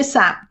 So just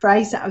that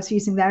phrase that I was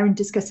using there in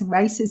discussing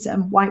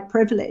racism, white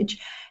privilege,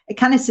 it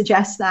kind of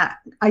suggests that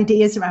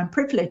ideas around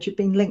privilege have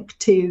been linked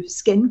to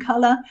skin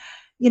color,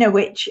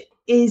 which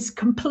is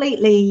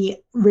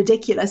completely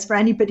ridiculous for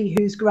anybody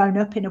who's grown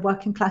up in a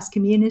working class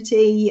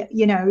community,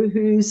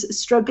 who's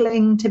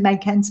struggling to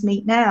make ends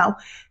meet now.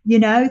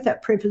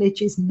 That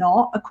privilege is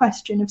not a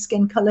question of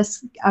skin color.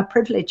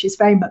 Privilege is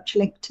very much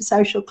linked to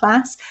social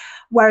class.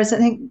 Whereas I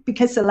think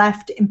because the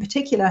left in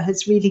particular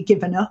has really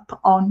given up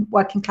on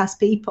working class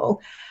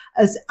people,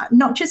 as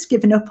not just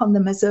given up on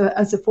them as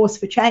a force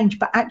for change,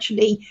 but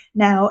actually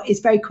now is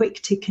very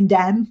quick to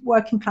condemn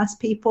working class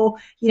people.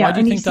 Why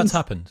do you think that's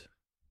happened?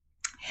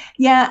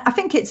 Yeah, I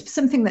think it's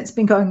something that's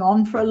been going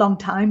on for a long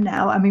time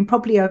now. I mean,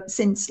 probably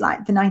since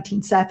like the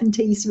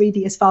 1970s,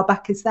 really, as far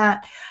back as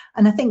that.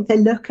 And I think they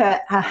look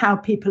at how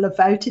people have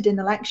voted in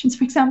elections,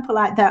 for example,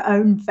 like their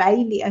own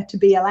failure to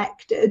be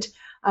elected,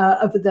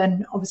 other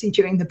than obviously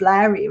during the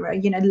Blair era.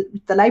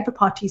 The Labour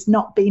Party's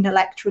not been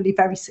electorally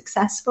very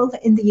successful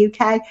in the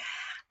UK.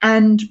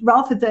 And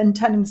rather than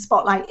turning the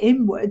spotlight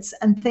inwards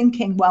and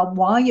thinking, well,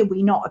 why are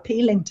we not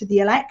appealing to the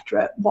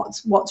electorate?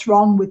 What's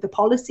wrong with the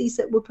policies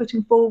that we're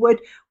putting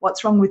forward?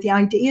 What's wrong with the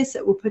ideas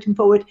that we're putting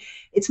forward?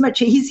 It's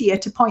much easier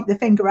to point the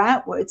finger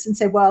outwards and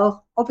say,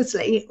 well,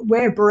 obviously,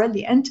 we're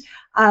brilliant.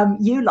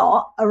 You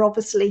lot are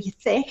obviously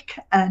thick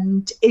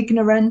and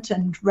ignorant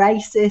and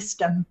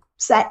racist and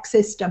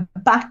sexist and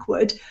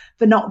backward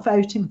for not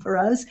voting for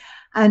us.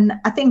 And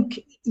I think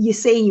you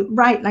see,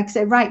 right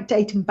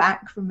dating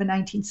back from the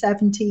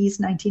 1970s,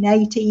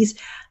 1980s,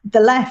 the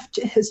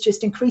left has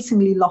just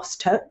increasingly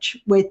lost touch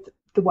with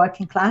the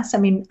working class. I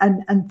mean,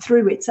 and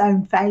through its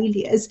own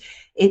failures,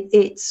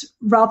 it's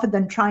rather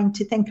than trying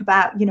to think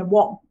about,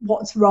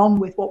 what's wrong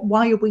with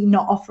why are we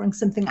not offering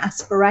something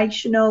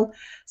aspirational,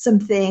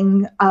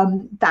 something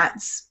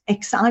that's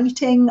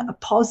exciting,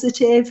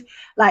 positive,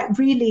 like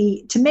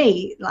really, to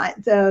me,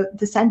 like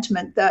the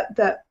sentiment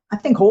that I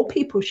think all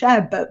people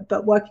share,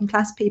 but working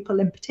class people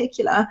in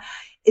particular,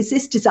 is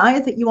this desire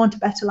that you want a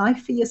better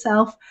life for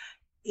yourself.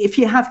 If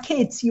you have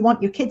kids, you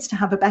want your kids to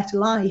have a better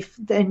life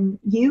than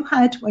you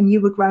had when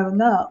you were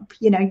growing up.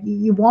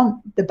 You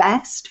want the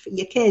best for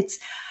your kids.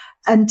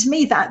 And to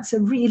me, that's a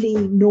really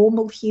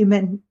normal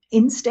human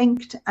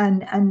instinct.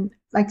 And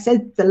like I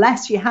said, the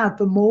less you have,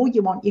 the more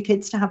you want your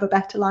kids to have a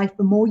better life,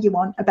 the more you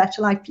want a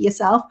better life for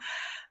yourself.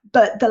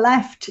 But the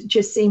left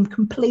just seem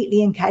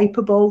completely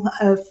incapable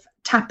of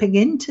tapping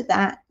into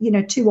that,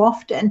 too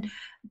often.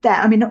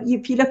 That, I mean,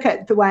 if you look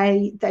at the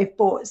way they've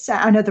bought, so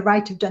I know the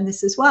right have done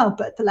this as well,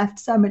 but the left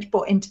so much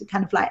bought into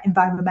kind of like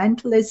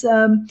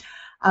environmentalism,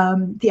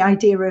 the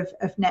idea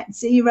of net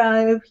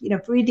zero,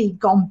 really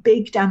gone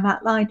big down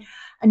that line.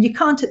 And you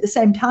can't at the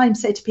same time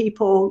say to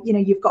people,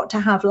 you've got to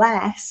have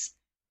less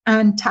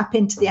and tap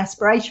into the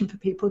aspiration for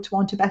people to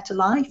want a better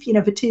life.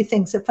 The two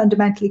things are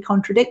fundamentally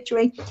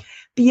contradictory.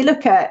 But you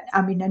look at,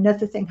 I mean,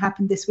 another thing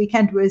happened this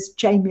weekend was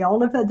Jamie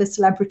Oliver, the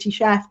celebrity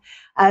chef,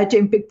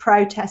 doing big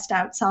protest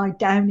outside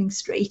Downing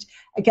Street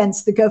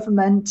against the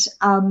government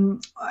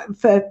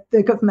for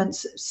the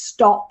government's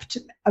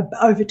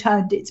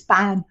overturned its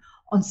ban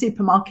on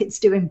supermarkets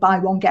doing buy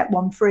one, get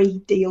one free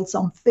deals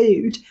on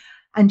food.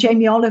 And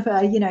Jamie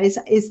Oliver,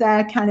 is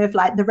there kind of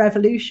like the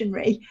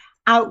revolutionary,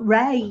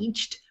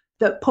 outraged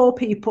that poor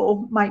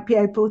people might be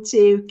able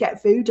to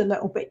get food a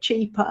little bit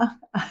cheaper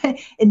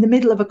in the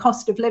middle of a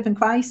cost of living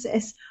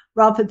crisis,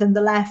 rather than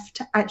the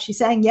left actually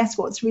saying, yes,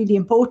 what's really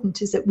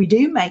important is that we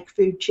do make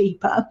food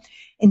cheaper.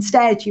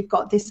 Instead, you've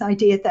got this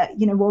idea that,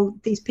 well,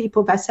 these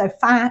people, they're so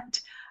fat,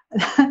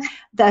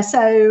 they're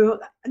so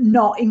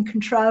not in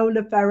control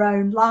of their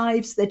own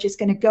lives, they're just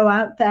going to go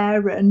out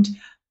there and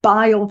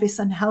buy all this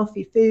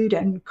unhealthy food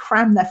and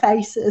cram their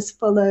faces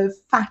full of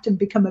fat and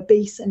become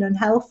obese and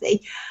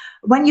unhealthy.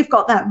 When you've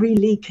got that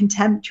really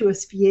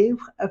contemptuous view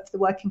of the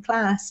working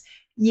class,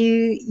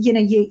 you're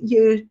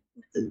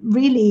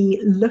really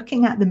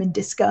looking at them in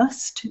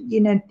disgust.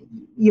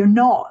 You're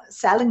not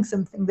selling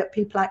something that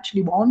people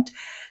actually want.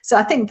 So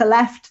I think the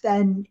left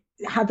then,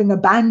 having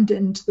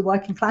abandoned the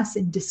working class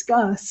in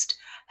disgust,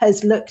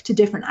 has looked to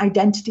different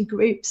identity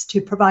groups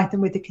to provide them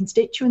with a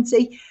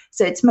constituency.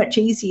 So it's much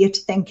easier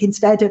to think,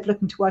 instead of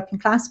looking to working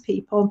class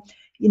people,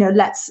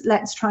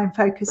 let's try and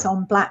focus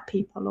on Black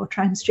people or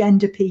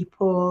transgender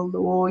people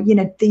or,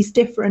 these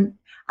different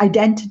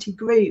identity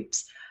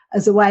groups,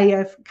 as a way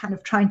of kind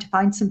of trying to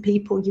find some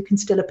people you can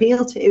still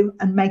appeal to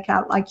and make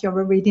out like you're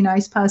a really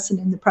nice person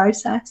in the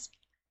process.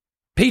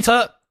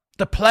 Peter,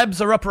 the plebs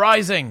are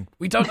uprising.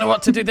 We don't know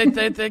what to do.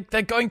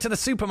 They're going to the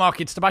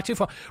supermarkets to buy 2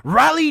 for.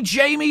 Rally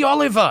Jamie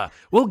Oliver.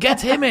 We'll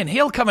get him in.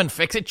 He'll come and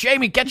fix it.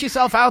 Jamie, get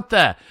yourself out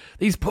there.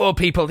 These poor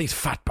people, these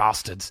fat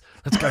bastards.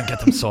 Let's go and get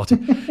them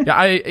sorted.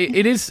 Yeah,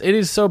 it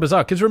is so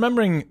bizarre, because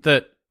remembering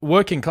that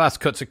working class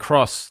cuts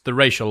across the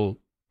racial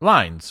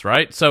lines,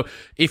 right? So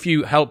if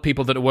you help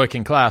people that are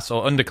working class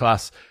or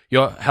underclass,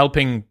 you're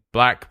helping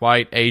Black,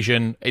 white,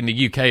 Asian, in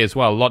the UK as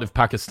well. A lot of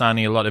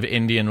Pakistani, a lot of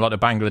Indian, a lot of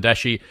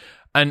Bangladeshi.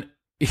 And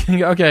you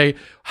think, okay,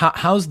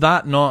 how's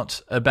that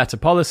not a better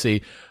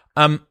policy?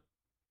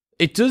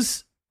 It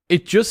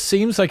just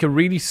seems like a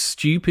really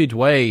stupid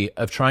way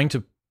of trying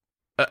to,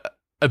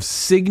 of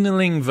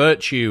signaling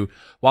virtue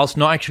whilst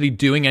not actually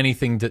doing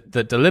anything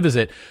that delivers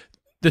it.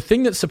 The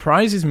thing that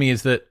surprises me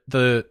is that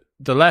the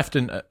left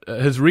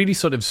has really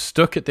sort of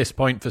stuck at this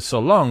point for so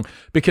long,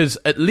 because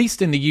at least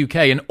in the UK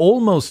and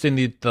almost in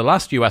the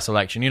last US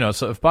election,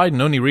 sort of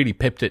Biden only really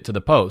pipped it to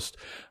the post.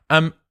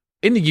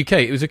 In the UK,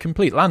 it was a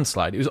complete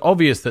landslide. It was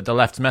obvious that the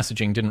left's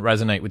messaging didn't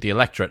resonate with the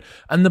electorate.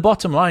 And the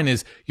bottom line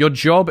is, your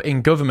job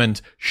in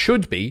government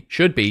should be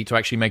to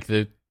actually make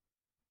the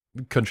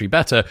country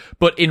better,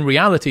 but in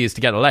reality is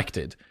to get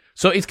elected.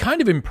 So it's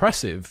kind of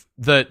impressive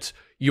that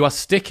you are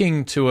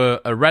sticking to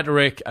a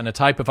rhetoric and a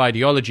type of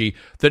ideology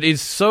that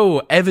is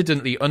so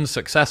evidently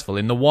unsuccessful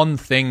in the one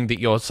thing that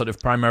you're sort of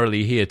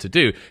primarily here to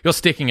do. You're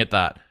sticking at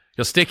that.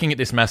 You're sticking at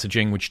this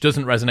messaging, which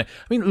doesn't resonate.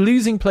 I mean,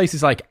 losing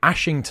places like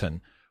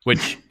Ashington,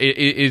 which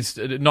is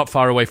not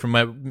far away from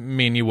where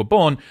me and you were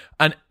born,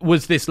 and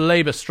was this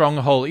Labour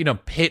stronghold,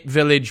 pit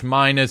village,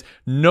 miners.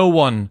 No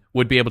one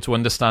would be able to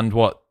understand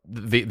what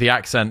the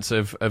accents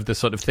of the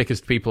sort of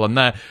thickest people on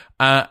there.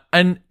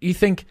 And you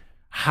think,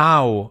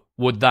 how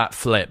would that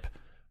flip,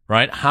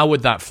 right? How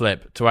would that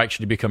flip to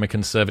actually become a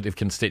Conservative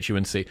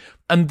constituency?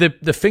 And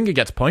the finger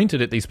gets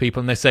pointed at these people,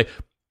 and they say,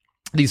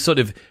 these sort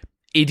of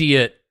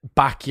idiot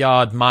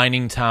backyard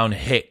mining town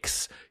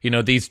hicks,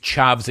 these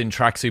chavs in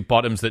tracksuit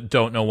bottoms that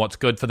don't know what's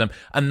good for them.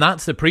 And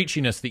that's the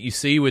preachiness that you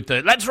see with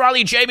the, let's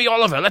rally Jamie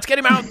Oliver, let's get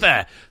him out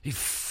there. These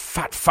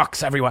fat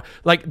fucks everywhere.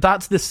 Like,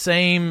 that's the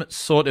same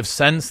sort of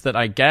sense that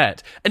I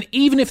get. And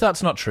even if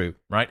that's not true,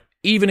 right?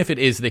 Even if it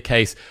is the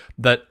case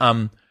that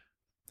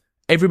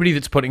everybody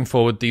that's putting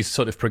forward these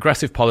sort of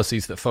progressive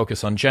policies that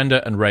focus on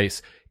gender and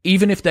race,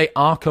 even if they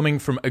are coming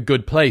from a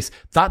good place,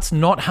 that's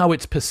not how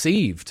it's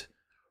perceived.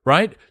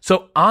 Right?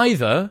 So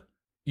either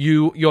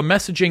your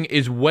messaging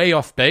is way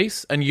off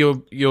base and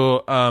your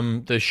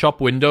the shop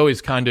window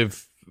is kind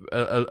of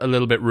a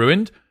little bit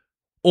ruined,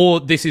 or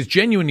this is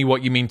genuinely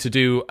what you mean to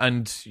do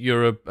and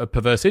you're a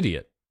perverse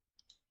idiot.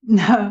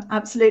 No,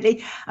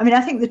 absolutely. I mean, I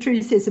think the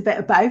truth is a bit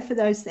of both for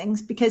those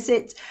things, because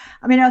I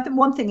think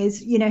one thing is,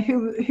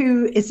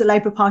 who is the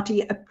Labour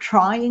Party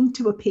trying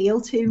to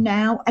appeal to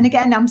now? And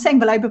again, I'm saying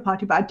the Labour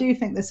Party, but I do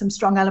think there's some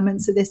strong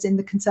elements of this in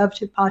the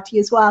Conservative Party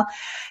as well.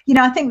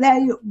 I think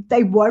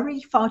they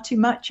worry far too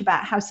much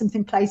about how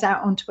something plays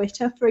out on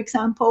Twitter, for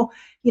example.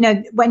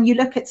 When you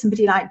look at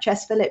somebody like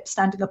Jess Phillips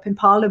standing up in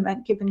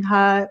Parliament, giving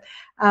her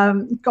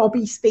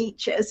gobby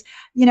speeches,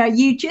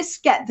 you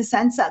just get the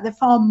sense that they're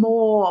far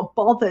more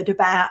bothered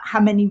about how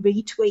many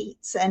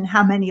retweets and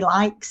how many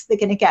likes they're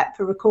going to get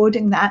for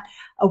recording that,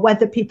 or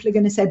whether people are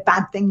going to say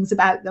bad things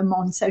about them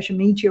on social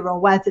media, or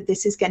whether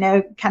this is going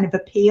to kind of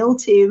appeal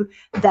to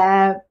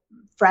their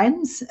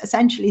friends,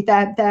 essentially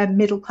their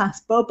middle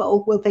class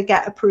bubble. Will they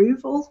get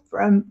approval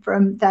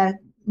from their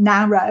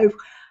narrow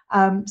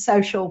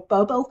social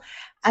bubble?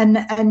 And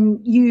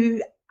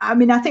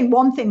I think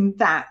one thing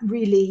that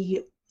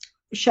really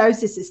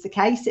shows this is the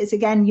case is,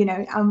 again,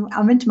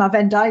 I'm into my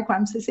Venn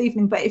diagrams this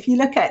evening, but if you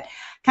look at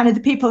kind of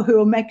the people who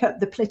will make up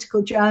the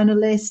political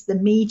journalists, the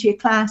media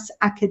class,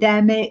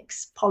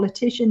 academics,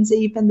 politicians,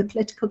 even the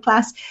political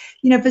class,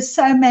 there's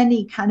so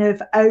many kind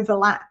of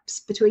overlaps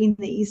between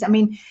these. I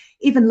mean,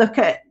 even look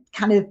at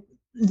kind of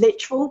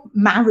literal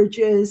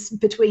marriages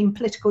between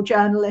political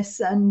journalists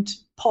and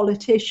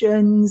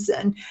politicians,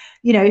 and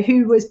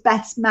who was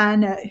best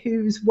man at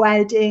whose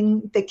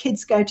wedding. The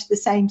kids go to the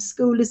same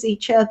school as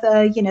each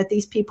other.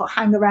 These people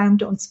hang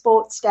around on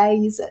sports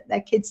days at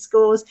their kids'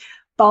 schools,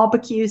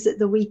 barbecues at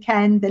the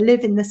weekend. They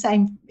live in the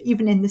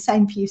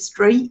same few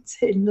streets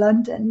in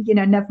London,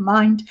 never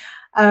mind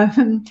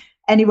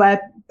anywhere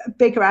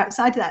bigger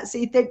outside of that.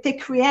 So they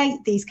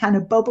create these kind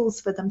of bubbles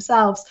for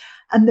themselves,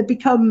 and they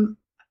become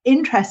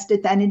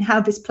interested then in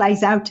how this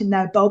plays out in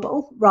their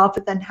bubble,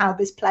 rather than how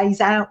this plays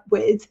out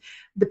with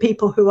the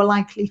people who are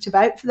likely to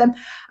vote for them.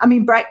 I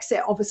mean,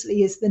 Brexit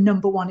obviously is the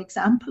number one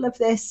example of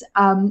this.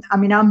 I'm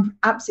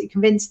absolutely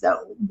convinced that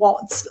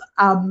what's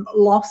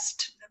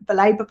lost the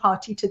Labour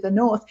Party to the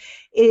north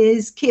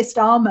is Keir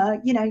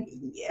Starmer.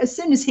 As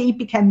soon as he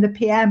became the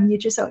PM,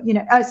 as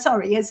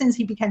soon as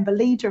he became the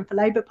leader of the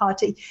Labour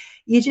Party,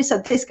 you just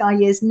said this guy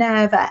is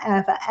never,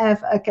 ever,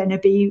 ever going to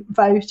be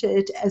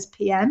voted as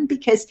PM,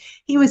 because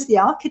he was the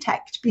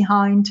architect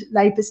behind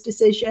Labour's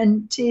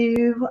decision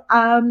to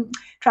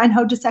try and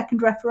hold a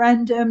second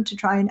referendum, to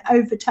try and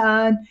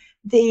overturn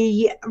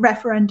the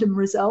referendum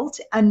result.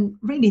 And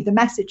really the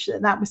message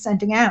that was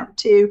sending out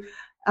to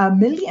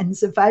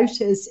millions of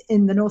voters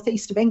in the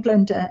northeast of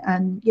England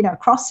and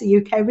across the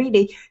UK,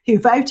 really, who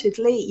voted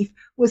leave,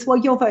 was, well,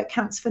 your vote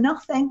counts for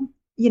nothing.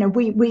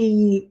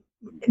 We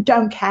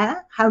don't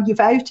care how you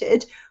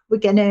voted. We're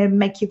going to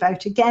make you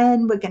vote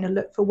again. We're going to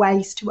look for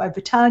ways to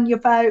overturn your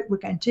vote. We're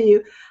going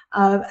to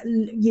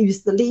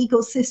use the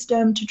legal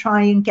system to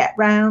try and get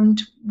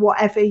round what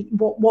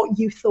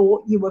you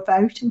thought you were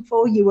voting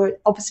for. You were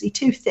obviously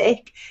too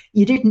thick.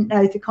 You didn't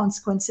know the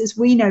consequences.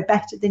 We know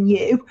better than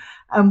you,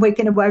 and we're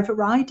going to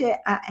override it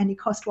at any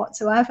cost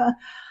whatsoever.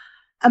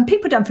 And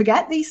people don't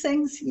forget these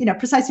things,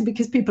 precisely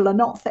because people are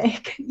not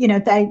thick.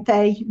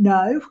 They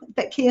know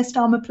that Keir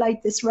Starmer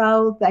played this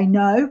role. They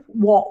know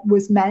what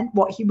was meant,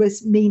 what he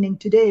was meaning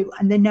to do.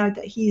 And they know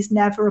that he's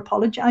never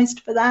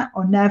apologised for that,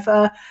 or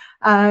never,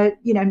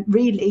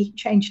 really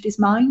changed his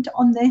mind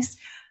on this.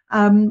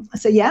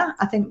 So, yeah,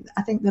 I think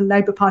the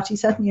Labour Party,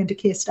 certainly under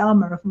Keir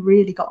Starmer, have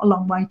really got a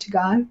long way to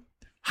go.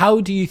 How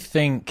do you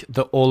think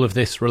that all of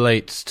this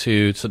relates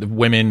to sort of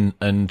women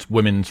and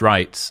women's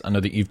rights? I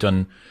know that you've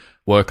done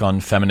work on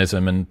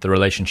feminism and the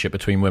relationship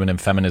between women and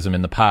feminism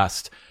in the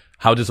past.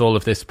 How does all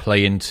of this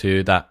play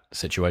into that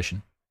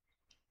situation?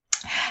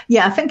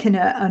 Yeah, I think in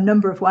a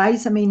number of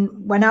ways. I mean,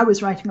 when I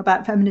was writing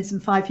about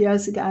feminism 5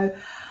 years ago,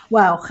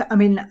 well, I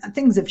mean,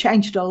 things have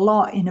changed a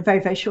lot in a very,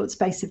 very short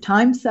space of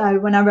time. So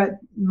when I wrote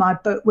my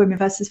book, Women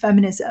versus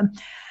Feminism,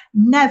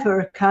 never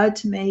occurred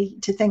to me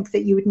to think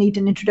that you would need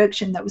an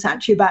introduction that was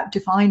actually about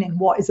defining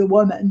what is a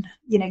woman.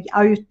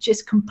 I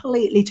just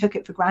completely took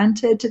it for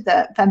granted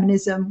that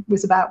feminism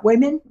was about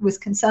women, was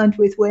concerned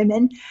with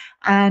women,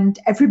 and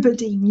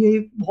everybody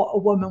knew what a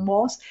woman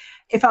was.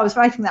 If I was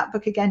writing that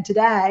book again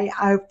today,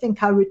 I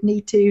think I would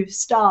need to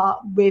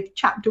start with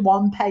chapter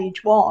 1,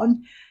 page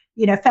 1.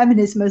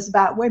 Feminism is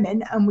about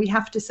women, and we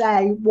have to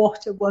say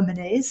what a woman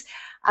is.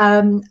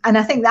 And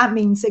I think that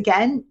means,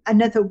 again,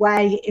 another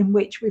way in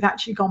which we've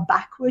actually gone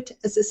backward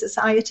as a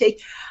society.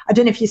 I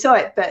don't know if you saw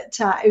it, but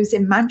it was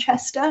in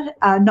Manchester,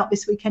 not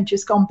this weekend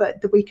just gone,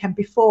 but the weekend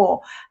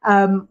before.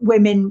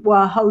 Women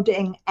were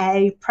holding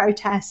a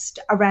protest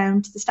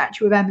around the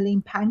statue of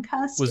Emmeline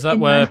Pankhurst. Was that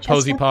where Manchester?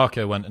 Posey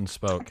Parker went and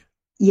spoke?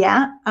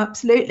 Yeah,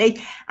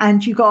 absolutely.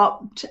 And you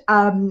got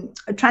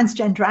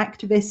transgender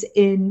activists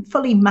in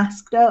fully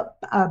masked up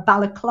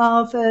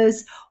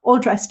balaclavas, all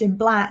dressed in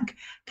black,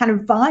 kind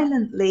of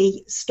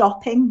violently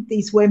stopping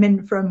these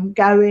women from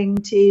going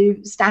to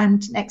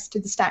stand next to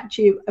the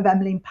statue of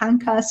Emmeline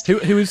Pankhurst.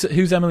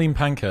 Who's Emmeline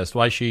Pankhurst?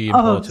 Why is she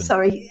important? Oh,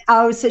 sorry.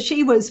 So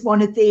she was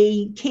one of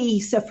the key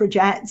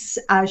suffragettes.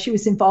 She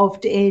was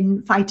involved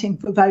in fighting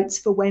for votes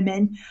for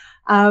women.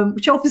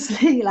 Which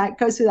obviously,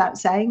 goes without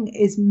saying,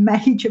 is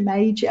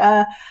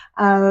major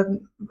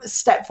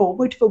step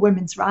forward for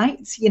women's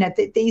rights.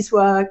 These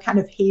were kind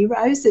of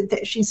heroes.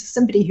 That she's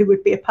somebody who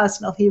would be a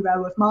personal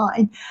hero of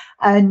mine,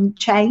 and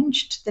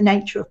changed the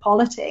nature of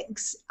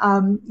politics.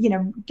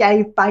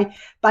 Gave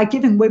by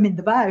giving women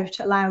the vote,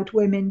 allowed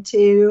women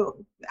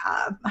to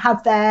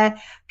have their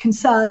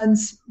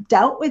concerns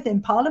dealt with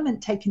in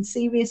Parliament, taken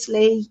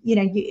seriously.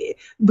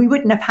 We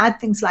wouldn't have had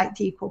things like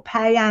the Equal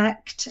Pay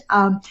Act.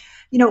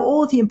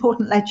 All the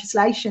important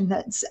legislation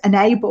that's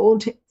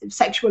enabled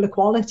sexual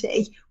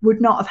equality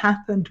would not have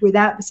happened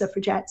without the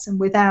suffragettes and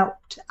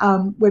without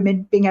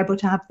women being able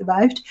to have the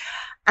vote.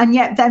 And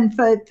yet then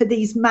for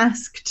these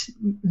masked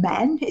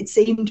men, it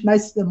seemed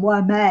most of them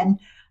were men,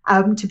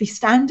 to be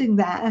standing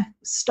there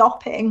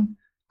stopping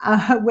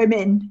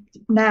women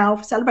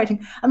now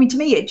celebrating. I mean, to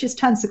me, it just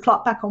turns the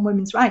clock back on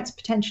women's rights,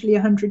 potentially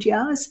 100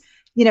 years.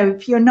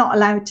 If you're not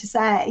allowed to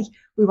say,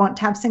 we want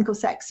to have single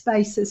sex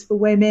spaces for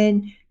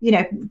women,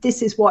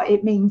 this is what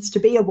it means to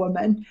be a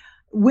woman.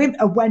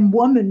 When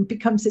woman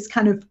becomes this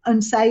kind of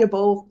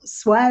unsayable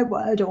swear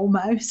word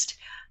almost,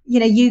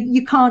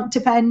 you can't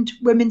defend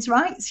women's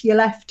rights. You're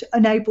left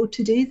unable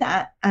to do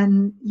that.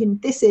 And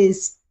this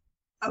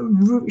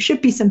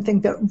should be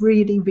something that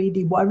really,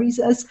 really worries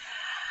us.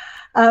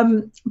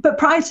 But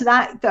prior to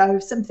that, though,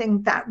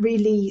 something that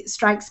really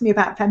strikes me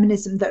about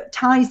feminism that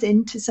ties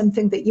into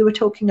something that you were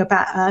talking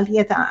about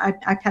earlier that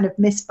I kind of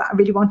missed, but I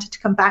really wanted to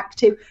come back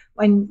to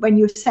when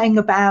you were saying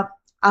about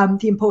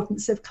the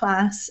importance of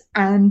class,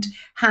 and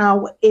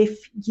how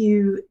if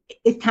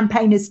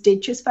campaigners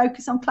did just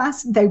focus on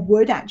class, they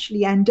would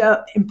actually end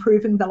up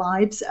improving the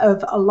lives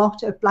of a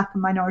lot of Black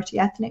and minority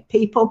ethnic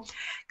people.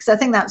 Because I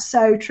think that's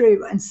so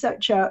true, and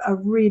such a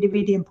really,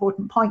 really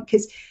important point,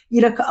 because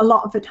you look at a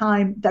lot of the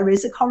time, there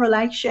is a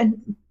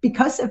correlation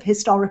because of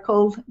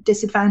historical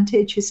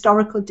disadvantage,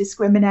 historical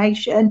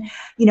discrimination,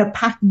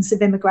 patterns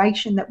of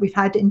immigration that we've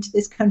had into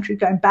this country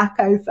going back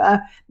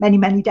over many,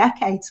 many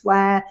decades,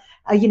 where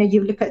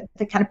you look at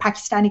the kind of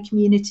Pakistani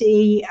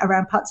community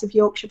around parts of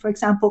Yorkshire, for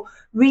example,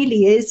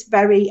 really is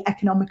very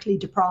economically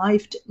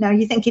deprived. Now,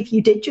 you think if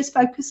you did just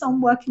focus on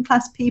working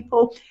class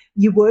people,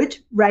 you would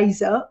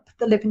raise up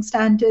the living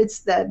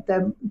standards,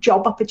 the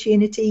job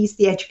opportunities,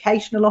 the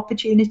educational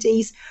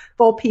opportunities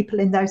for people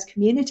in those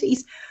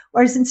communities.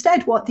 Whereas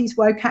instead, what these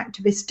woke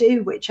activists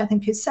do, which I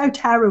think is so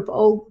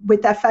terrible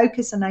with their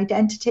focus on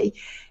identity,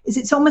 is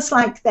it's almost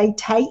like they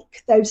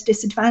take those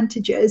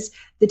disadvantages,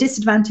 the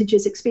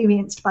disadvantages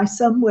experienced by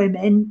some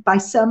women, by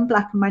some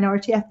Black and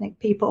minority ethnic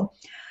people,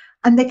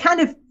 and they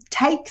kind of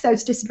take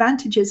those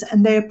disadvantages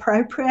and they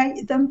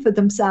appropriate them for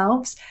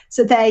themselves.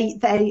 So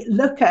they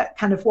look at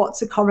kind of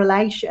what's a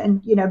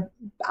correlation.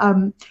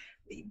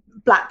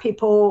 Black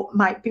people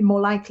might be more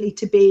likely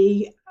to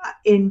be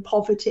in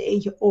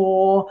poverty,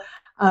 or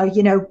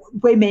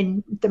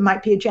women, there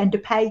might be a gender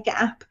pay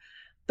gap,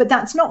 but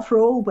that's not for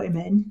all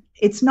women.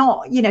 It's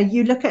not,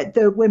 you look at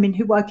the women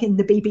who work in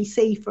the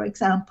BBC, for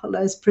example,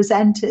 as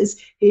presenters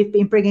who've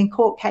been bringing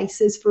court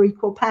cases for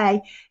equal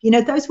pay.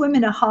 Those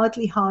women are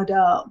hardly hard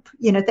up.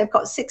 They've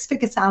got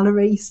 6-figure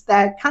salaries.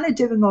 They're kind of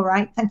doing all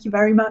right. Thank you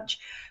very much.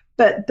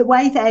 But the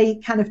way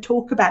they kind of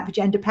talk about the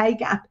gender pay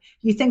gap,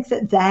 you think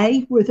that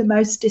they were the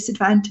most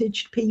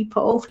disadvantaged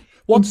people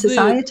in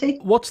society.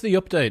 What's the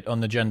update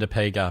on the gender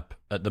pay gap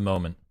at the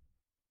moment?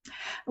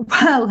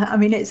 Well, I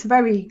mean, it's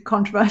very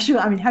controversial.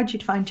 I mean, how do you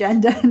define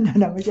gender?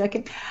 No, we're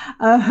joking.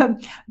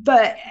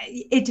 But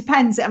it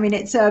depends. I mean,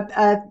 it's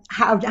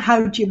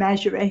how do you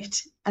measure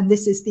it? And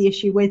this is the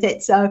issue with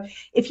it. So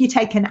if you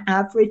take an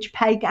average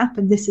pay gap,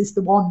 and this is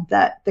the one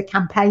that the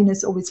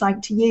campaigners always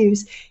like to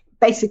use,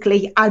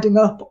 basically adding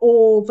up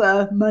all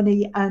the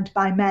money earned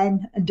by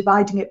men and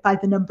dividing it by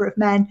the number of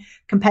men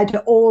compared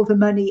to all the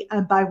money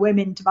earned by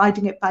women,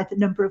 dividing it by the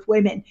number of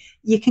women,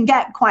 you can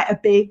get quite a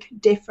big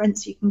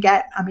difference. You can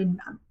get,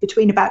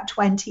 between about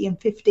 20 and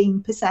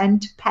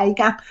 15% pay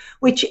gap,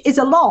 which is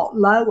a lot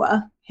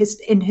lower,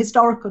 in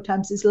historical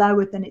terms, is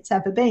lower than it's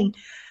ever been.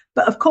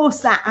 But of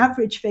course, that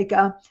average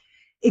figure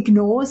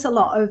ignores a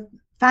lot of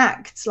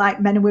facts,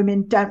 like men and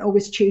women don't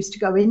always choose to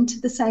go into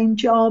the same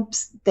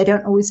jobs. They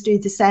don't always do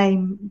the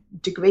same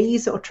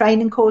degrees or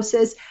training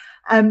courses.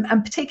 And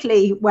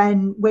particularly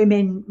when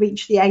women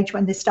reach the age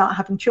when they start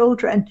having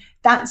children,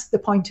 that's the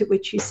point at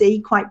which you see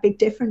quite big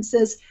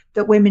differences,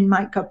 that women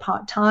might go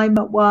part-time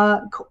at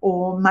work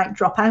or might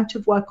drop out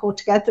of work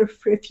altogether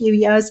for a few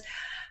years.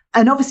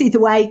 And obviously the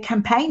way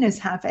campaigners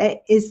have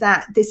it is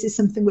that this is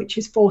something which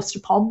is forced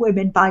upon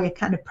women by a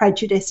kind of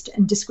prejudiced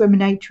and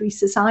discriminatory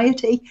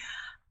society.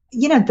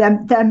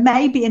 There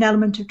may be an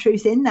element of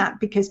truth in that,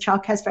 because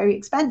childcare is very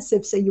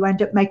expensive. So you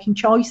end up making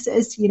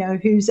choices,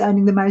 who's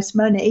earning the most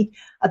money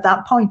at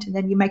that point, and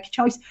then you make a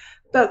choice.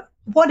 But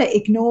what it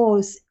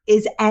ignores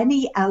is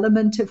any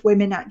element of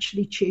women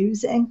actually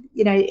choosing.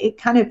 It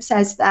kind of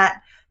says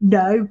that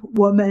no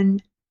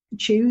woman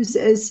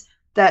chooses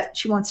that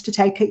she wants to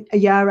take a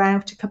year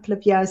out, a couple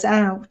of years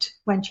out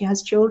when she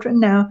has children.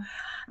 Now,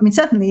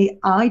 certainly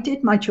I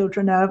did. My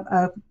children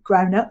are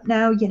grown up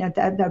now,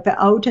 they're a bit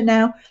older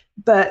now.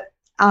 But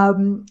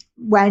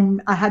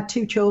when I had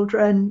two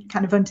children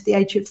kind of under the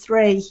age of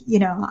 3,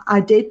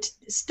 I did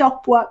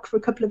stop work for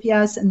a couple of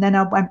years, and then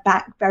I went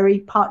back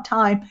very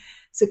part-time.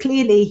 So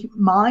clearly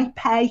my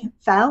pay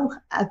fell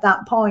at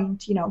that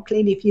point.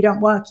 Clearly if you don't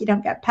work, you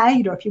don't get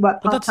paid, or if you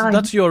work part-time. But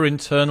that's your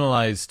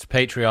internalized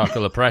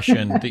patriarchal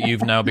oppression that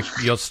you've now,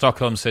 your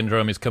Stockholm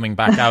syndrome is coming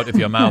back out of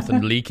your mouth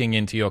and leaking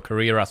into your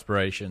career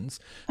aspirations.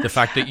 The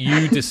fact that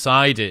you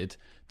decided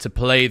to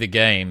play the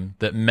game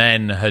that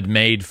men had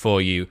made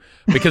for you,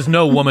 because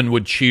no woman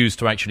would choose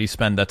to actually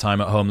spend their time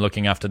at home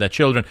looking after their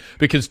children,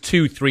 because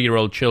 2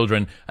 3-year-old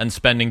children and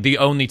spending the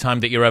only time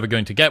that you're ever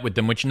going to get with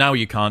them, which now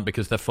you can't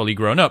because they're fully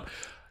grown up,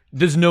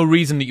 there's no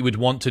reason that you would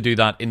want to do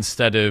that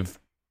instead of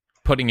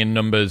putting in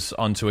numbers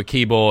onto a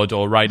keyboard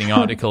or writing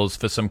articles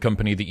for some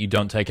company that you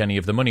don't take any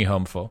of the money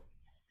home for.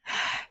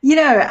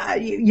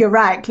 You're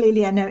right,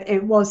 clearly, and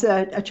it was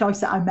a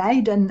choice that I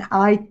made. And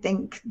I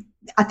think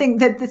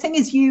that the thing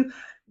is,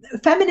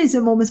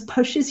 feminism almost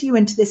pushes you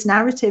into this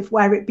narrative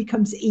where it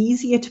becomes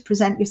easier to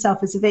present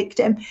yourself as a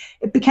victim.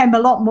 It became a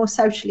lot more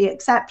socially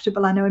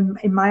acceptable, I know,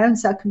 in my own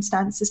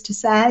circumstances, to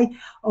say,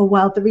 oh,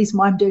 well, the reason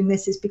why I'm doing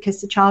this is because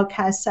the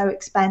childcare is so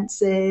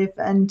expensive,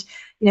 and,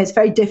 it's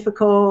very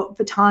difficult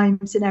for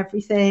times and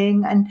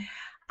everything. And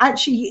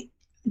actually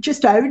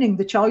just owning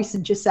the choice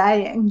and just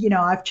saying,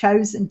 I've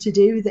chosen to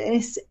do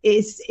this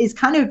is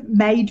kind of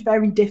made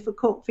very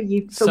difficult for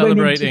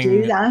women to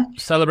do that.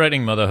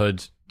 Celebrating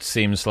motherhood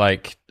seems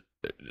like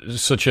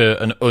such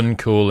an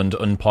uncool and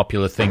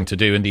unpopular thing to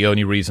do, and the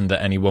only reason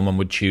that any woman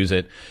would choose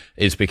it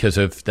is because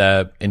of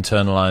their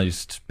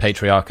internalized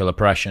patriarchal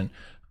oppression.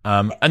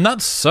 And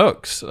that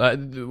sucks.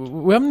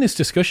 We're having this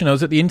discussion. I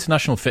was at the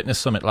International Fitness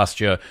Summit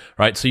last year,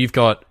 right? So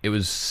it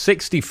was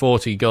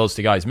 60-40 girls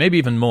to guys, maybe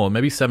even more,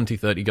 maybe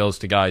 70-30 girls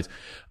to guys.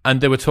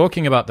 And they were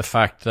talking about the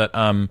fact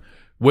that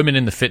women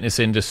in the fitness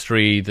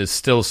industry, there's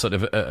still sort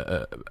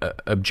of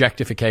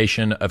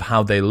objectification of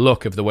how they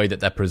look, of the way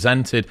that they're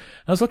presented. And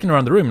I was looking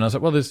around the room and I was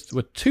like, well, we're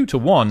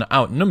 2-1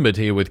 outnumbered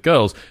here with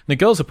girls. And the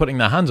girls are putting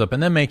their hands up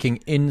and they're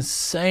making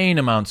insane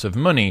amounts of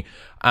money.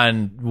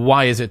 And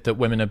why is it that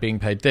women are being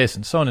paid this,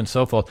 and so on and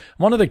so forth?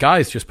 One of the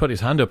guys just put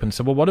his hand up and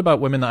said, well, what about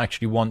women that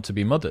actually want to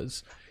be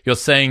mothers? You're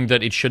saying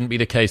that it shouldn't be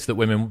the case that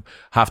women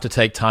have to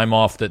take time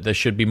off, that there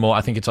should be more. I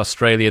think it's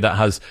Australia that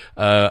has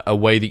a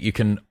way that you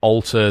can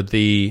alter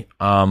the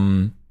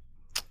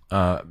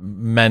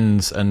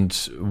men's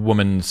and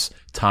women's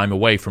time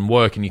away from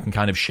work, and you can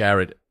kind of share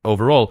it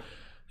overall.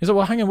 He said,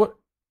 well, hang on,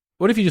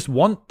 what if you just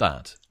want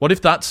that? What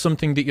if that's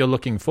something that you're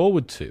looking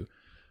forward to?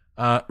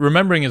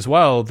 Remembering as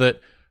well that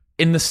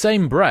in the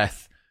same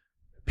breath,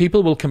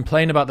 people will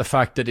complain about the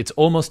fact that it's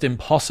almost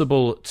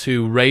impossible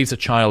to raise a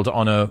child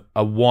on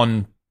a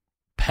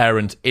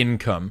one-parent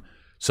income,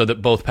 so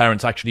that both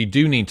parents actually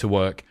do need to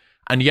work.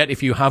 And yet,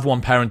 if you have one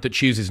parent that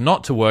chooses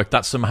not to work,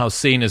 that's somehow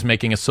seen as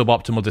making a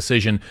suboptimal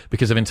decision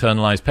because of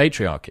internalized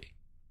patriarchy.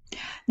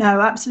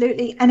 No,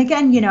 absolutely. And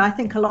again, I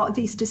think a lot of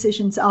these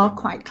decisions are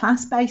quite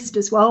class-based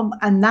as well.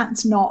 And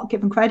that's not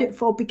given credit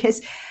for,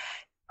 because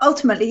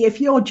ultimately,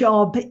 if your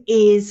job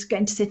is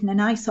going to sit in a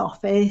nice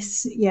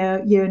office,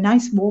 you're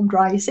nice, warm,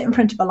 dry, you sit in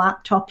front of a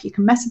laptop, you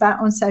can mess about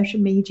on social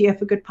media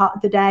for a good part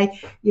of the day,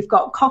 you've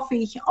got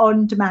coffee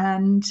on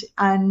demand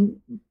and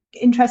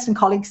interesting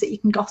colleagues that you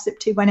can gossip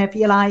to whenever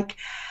you like,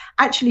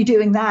 actually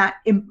doing that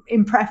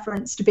in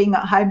preference to being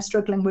at home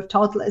struggling with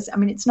toddlers,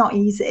 it's not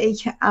easy.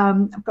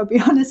 I've got to be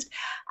honest,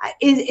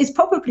 is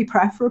probably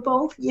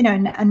preferable,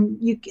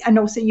 and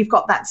also you've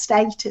got that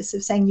status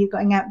of saying you're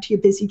going out to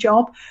your busy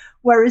job.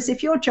 Whereas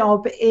if your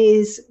job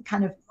is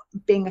kind of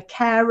being a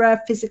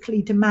carer,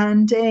 physically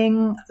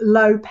demanding,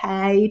 low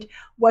paid,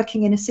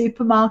 working in a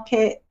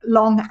supermarket,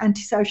 long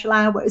antisocial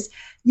hours,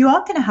 you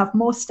are going to have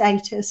more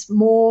status,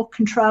 more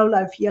control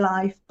over your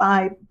life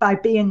by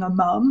being a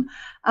mum.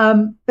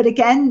 But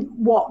again,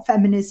 what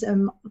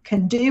feminism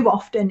can do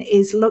often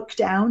is look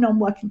down on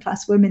working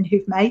class women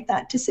who've made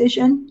that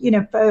decision,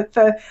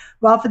 for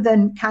rather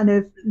than kind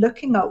of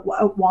looking at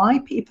why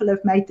people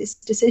have made this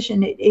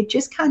decision. It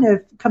just kind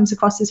of comes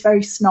across as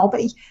very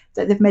snobby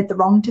that they've made the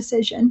wrong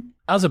decision.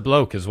 As a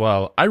bloke as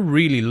well, I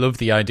really love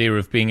the idea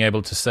of being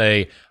able to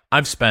say,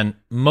 I've spent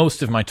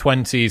most of my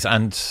 20s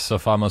and so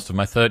far most of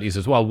my 30s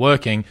as well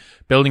working,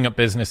 building up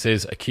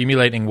businesses,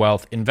 accumulating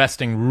wealth,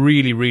 investing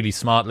really, really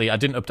smartly. I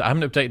haven't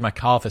updated my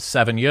car for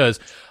 7 years.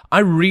 I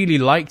really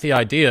like the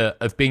idea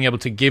of being able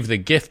to give the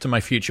gift to my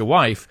future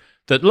wife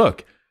that,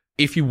 look,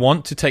 if you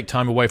want to take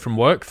time away from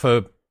work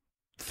for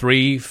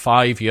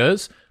 3-5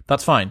 years,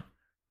 that's fine.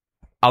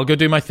 I'll go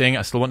do my thing.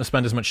 I still want to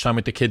spend as much time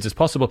with the kids as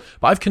possible.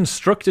 But I've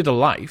constructed a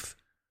life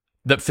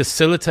that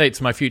facilitates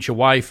my future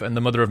wife and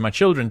the mother of my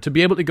children to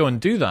be able to go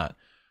and do that.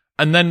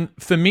 And then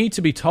for me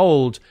to be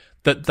told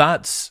that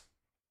that's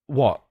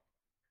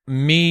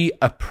me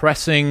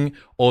oppressing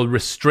or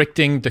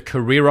restricting the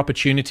career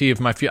opportunity of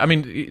my future. I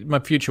mean, my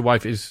future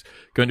wife is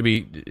going to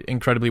be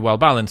incredibly well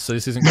balanced, so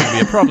this isn't going to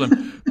be a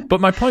problem. But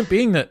my point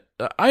being that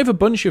I have a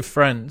bunch of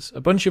friends,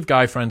 a bunch of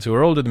guy friends who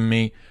are older than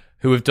me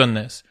who have done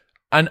this.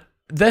 And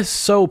they're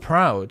so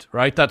proud,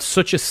 right? That's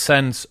such a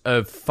sense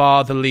of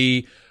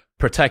fatherly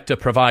protector,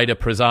 provider,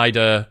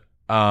 presider,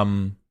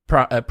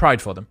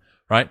 pride for them,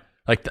 right?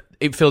 Like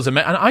it feels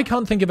amazing. And I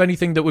can't think of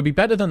anything that would be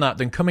better than that,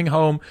 than coming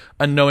home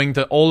and knowing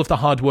that all of the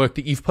hard work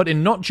that you've put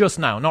in, not just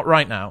now, not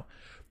right now,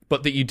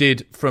 but that you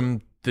did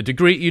from the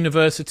degree at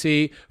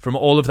university, from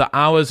all of the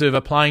hours of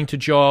applying to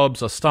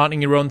jobs or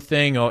starting your own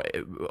thing or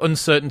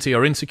uncertainty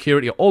or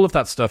insecurity, or all of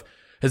that stuff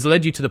has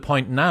led you to the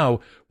point now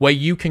where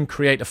you can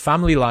create a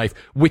family life,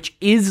 which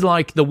is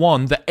like the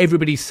one that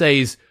everybody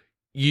says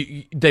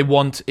they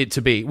want it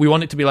to be. We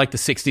want it to be like the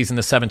 60s and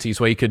the 70s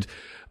where you could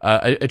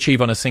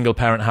achieve on a single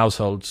parent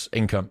household's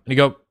income. And you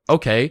go,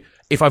 okay,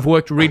 if I've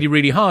worked really,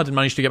 really hard and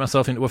managed to get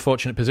myself into a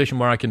fortunate position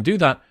where I can do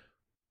that,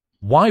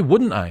 why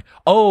wouldn't I?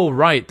 Oh,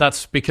 right.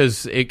 That's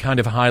because it kind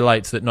of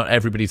highlights that not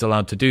everybody's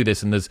allowed to do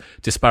this and there's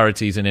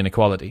disparities and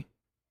inequality.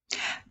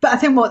 But I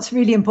think what's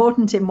really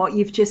important in what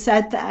you've just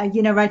said there,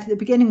 right at the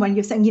beginning when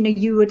you're saying,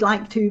 you would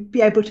like to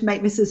be able to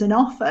make this as an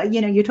offer,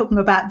 you're talking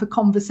about the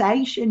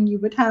conversation you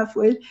would have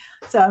with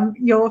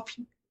your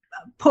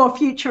poor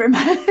future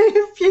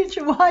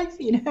wife,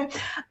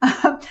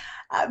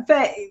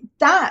 but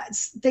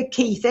that's the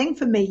key thing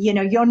for me.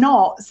 You're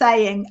not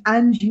saying,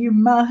 and you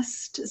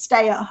must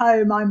stay at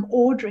home. I'm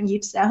ordering you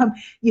to stay at home.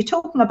 You're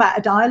talking about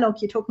a dialogue.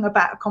 You're talking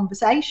about a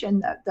conversation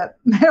that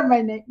may or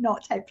may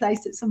not take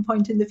place at some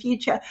point in the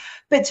future.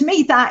 But to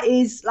me, that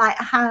is like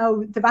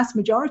how the vast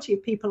majority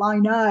of people I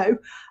know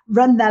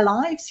run their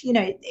lives.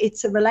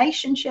 It's a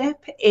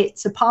relationship.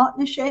 It's a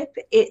partnership.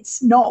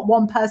 It's not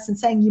one person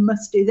saying you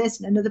must do this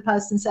and another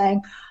person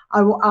saying,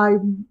 I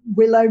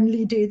will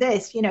only do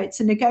this. It's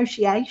a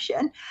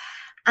negotiation.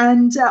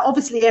 And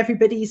obviously,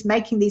 everybody's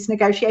making these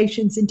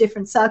negotiations in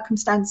different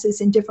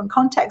circumstances, in different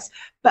contexts.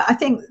 But I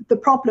think the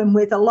problem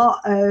with a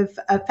lot of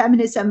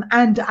feminism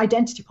and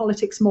identity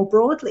politics more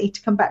broadly,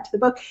 to come back to the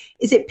book,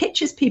 is it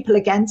pitches people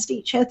against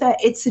each other.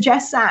 It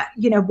suggests that,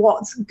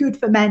 what's good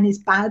for men is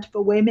bad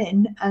for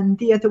women and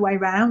the other way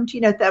around,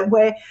 that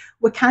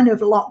we're kind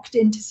of locked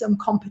into some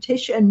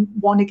competition,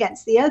 one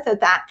against the other,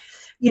 that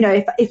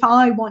if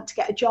I want to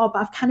get a job,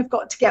 I've kind of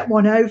got to get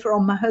one over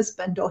on my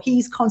husband, or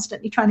he's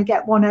constantly trying to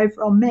get one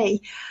over on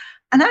me.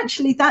 And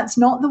actually, that's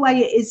not the way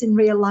it is in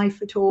real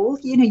life at all.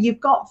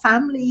 You've got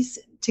families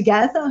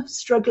together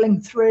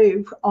struggling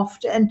through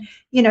often,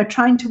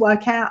 trying to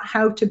work out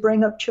how to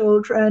bring up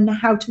children,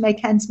 how to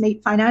make ends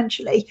meet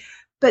financially.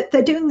 But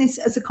they're doing this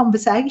as a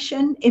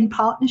conversation in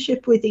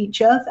partnership with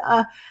each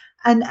other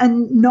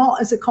and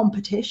not as a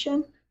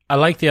competition. I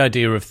like the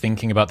idea of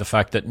thinking about the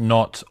fact that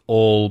not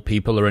all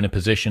people are in a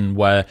position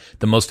where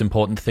the most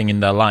important thing in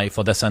their life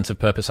or their sense of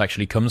purpose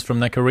actually comes from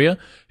their career.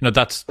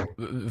 That's,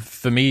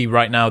 for me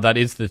right now, that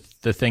is the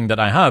thing that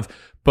I have.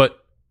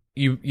 But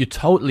you're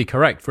totally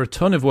correct. For a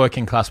ton of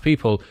working class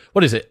people,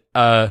 what is it?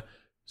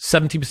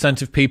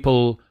 70% of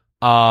people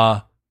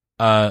are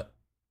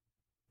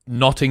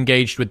not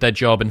engaged with their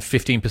job and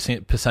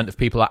 15% of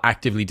people are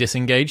actively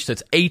disengaged. So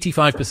it's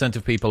 85%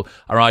 of people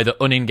are either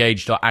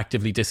unengaged or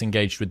actively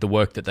disengaged with the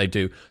work that they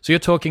do. So you're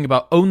talking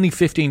about only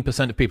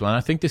 15% of people, and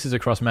I think this is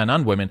across men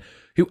and women,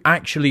 who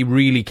actually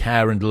really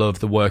care and love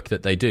the work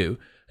that they do.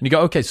 And you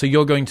go, okay, so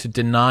you're going to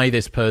deny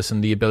this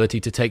person the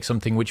ability to take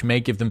something which may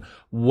give them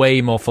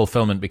way more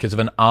fulfillment because of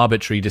an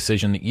arbitrary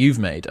decision that you've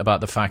made about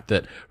the fact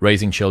that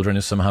raising children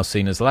is somehow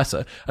seen as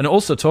lesser. And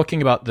also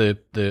talking about the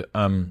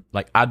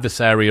like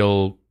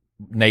adversarial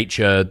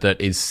nature that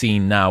is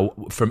seen now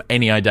from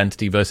any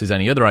identity versus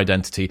any other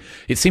identity,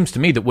 it seems to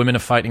me that women are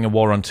fighting a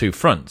war on two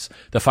fronts.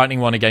 They're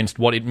fighting one against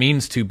what it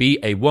means to be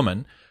a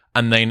woman,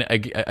 and then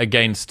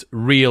against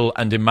real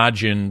and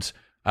imagined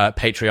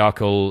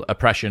patriarchal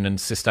oppression and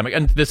systemic,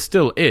 and there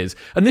still is.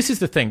 And this is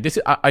the thing.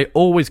 I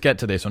always get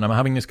to this when I'm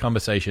having this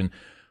conversation.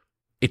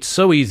 It's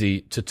so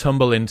easy to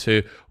tumble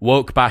into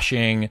woke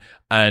bashing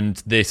and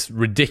this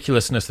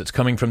ridiculousness that's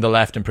coming from the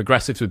left and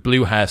progressives with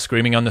blue hair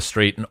screaming on the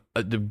street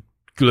and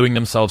gluing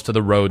themselves to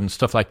the road and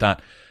stuff like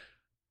that.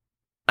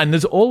 And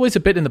there's always a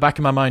bit in the back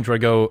of my mind where I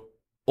go,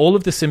 all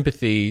of the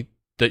sympathy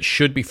that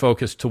should be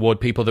focused toward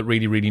people that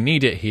really, really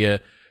need it here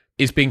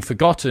is being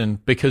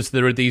forgotten because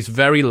there are these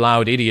very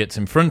loud idiots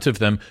in front of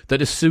them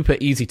that are super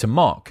easy to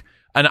mock.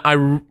 And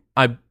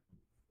I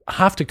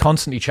have to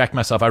constantly check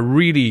myself. I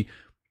really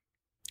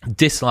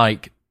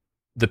dislike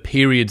the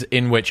periods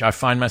in which I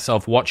find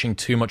myself watching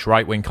too much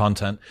right-wing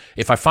content.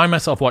 If I find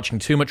myself watching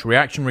too much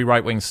reactionary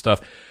right-wing stuff,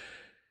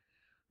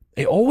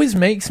 it always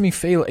makes me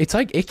feel, it's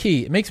like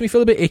icky. It makes me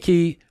feel a bit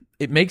icky.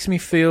 It makes me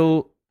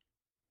feel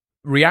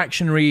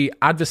reactionary,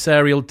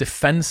 adversarial,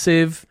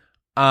 defensive,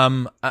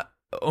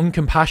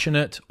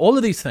 uncompassionate, all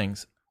of these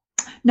things.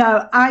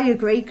 No, I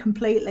agree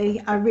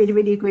completely. I really,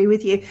 really agree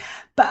with you.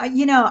 But,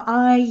 you know,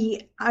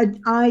 I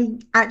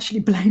actually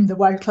blame the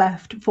woke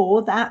left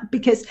for that,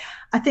 because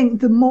I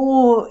think the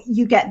more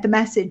you get the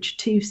message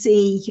to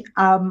see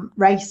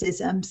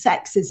racism,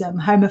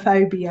 sexism,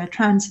 homophobia,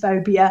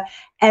 transphobia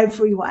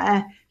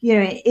everywhere, you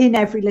know, in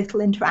every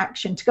little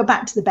interaction, to go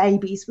back to the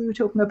babies we were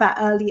talking about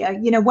earlier,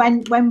 you know,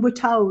 when we're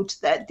told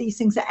that these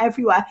things are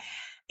everywhere,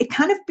 it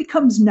kind of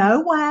becomes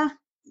nowhere,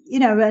 you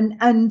know,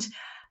 and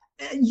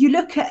you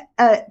look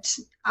at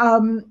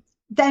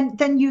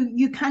then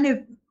you kind of,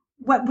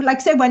 like I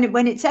say,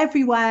 when it's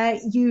everywhere,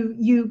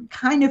 you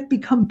kind of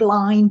become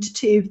blind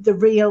to the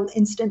real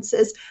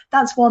instances.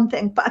 That's one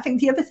thing. But I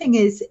think the other thing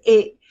is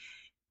it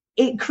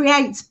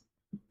creates,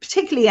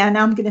 particularly, and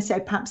I'm going to say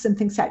perhaps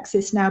something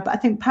sexist now, but I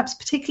think perhaps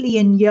particularly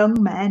in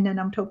young men, and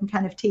I'm talking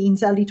kind of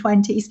teens, early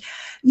 20s,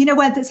 you know,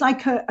 where there's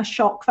like a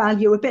shock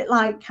value, a bit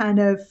like kind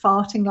of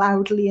farting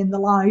loudly in the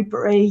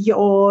library,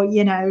 or,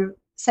 you know,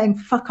 saying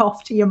fuck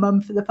off to your mum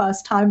for the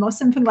first time or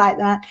something like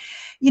that,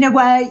 you know,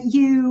 where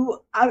you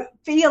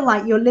feel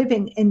like you're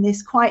living in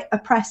this quite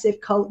oppressive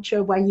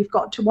culture where you've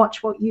got to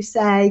watch what you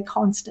say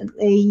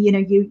constantly, you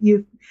know,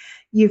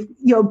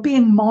 you're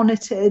being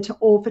monitored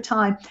all the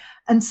time.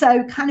 And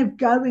so kind of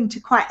going to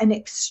quite an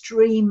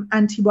extreme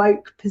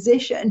anti-woke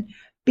position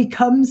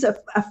becomes a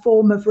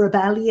form of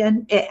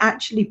rebellion. It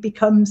actually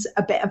becomes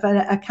a bit of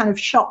a kind of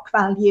shock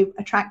value,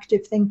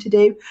 attractive thing to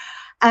do.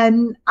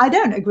 And I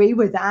don't agree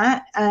with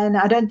that. And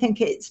I don't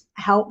think it's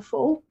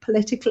helpful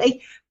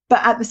politically. But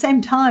at the same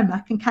time, I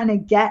can kind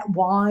of get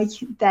why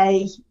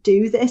they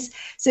do this.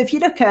 So if you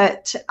look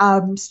at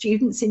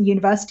students in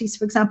universities,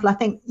 for example, I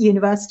think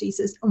universities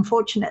is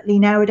unfortunately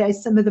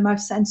nowadays some of the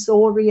most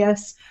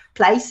censorious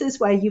places,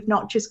 where you've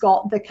not just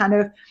got the kind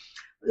of,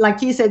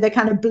 like you said, the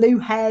kind of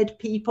blue-haired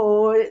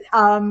people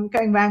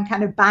going around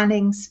kind of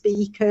banning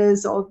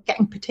speakers or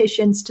getting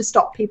petitions to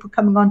stop people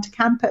coming onto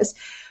campus.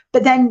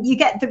 But then you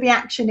get the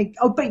reaction,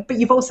 but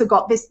you've also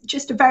got this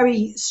just a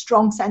very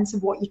strong sense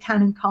of what you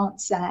can and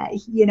can't say.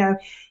 You know,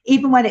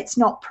 even when it's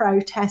not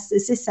protest,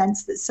 there's this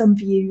sense that some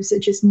views are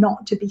just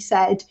not to be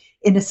said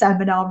in a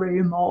seminar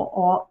room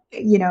or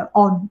you know,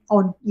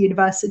 on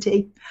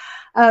university.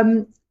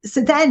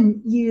 So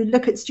then you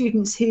look at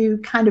students who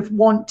kind of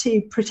want to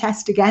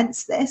protest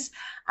against this.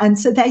 And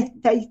so they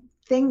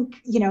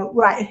think, you know,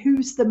 right,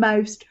 who's the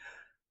most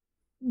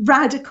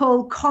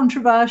radical,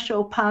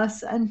 controversial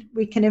person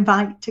we can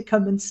invite to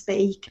come and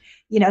speak?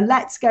 You know,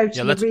 let's go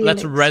to the real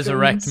let's extremes.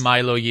 Resurrect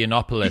Milo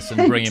Yiannopoulos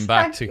and bring him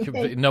back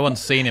to. No one's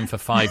seen him for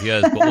 5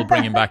 years, but we'll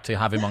bring him back to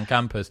have him on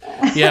campus.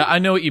 Yeah, I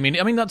know what you mean.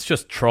 I mean, that's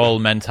just troll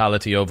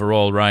mentality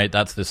overall, right?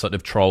 That's the sort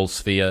of troll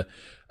sphere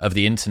of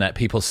the internet.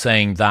 People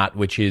saying that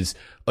which is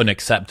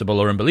unacceptable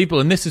or unbelievable,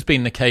 and this has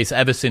been the case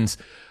ever since.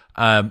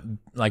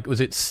 Like,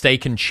 was it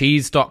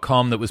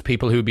steakandcheese.com that was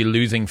people who would be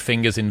losing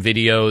fingers in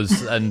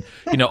videos, and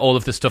you know, all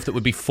of the stuff that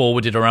would be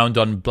forwarded around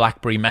on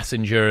BlackBerry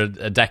Messenger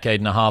a decade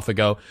and a half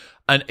ago.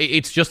 And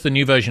it's just the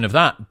new version of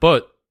that,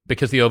 but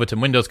because the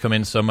Overton windows come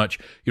in so much,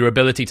 your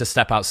ability to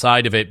step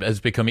outside of it has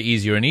become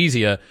easier and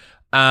easier.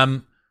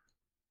 I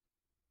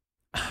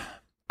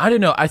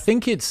don't know, I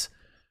think it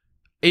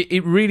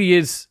really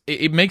is.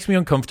 It makes me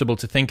uncomfortable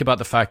to think about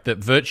the fact that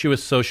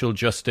virtuous social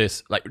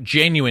justice, like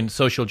genuine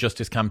social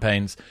justice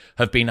campaigns,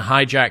 have been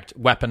hijacked,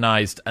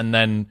 weaponized, and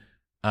then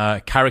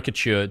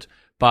caricatured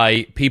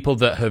by people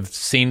that have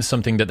seen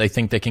something that they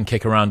think they can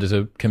kick around as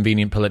a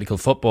convenient political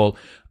football.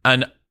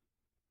 And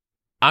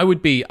I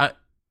would be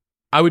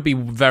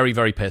very,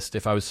 very pissed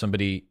if I was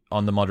somebody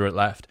on the moderate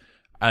left.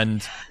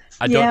 And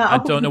I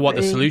don't know what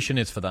the solution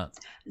is for that.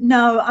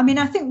 No, I mean,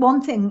 I think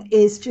one thing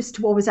is just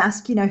to always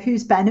ask, you know,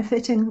 who's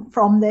benefiting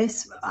from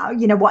this,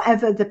 you know,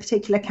 whatever the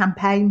particular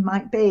campaign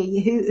might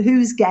be,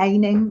 who's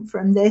gaining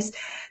from this.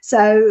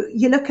 So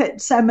you look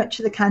at so much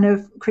of the kind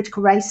of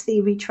critical race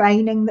theory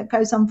training that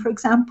goes on, for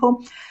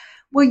example,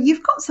 Well,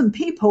 you've got some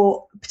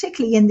people,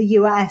 particularly in the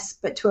US,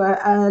 but to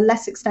a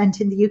less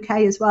extent in the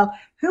UK as well,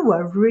 who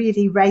are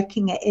really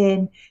raking it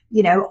in,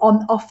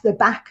 on off the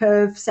back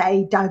of,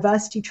 say,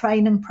 diversity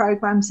training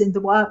programs in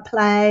the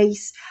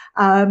workplace.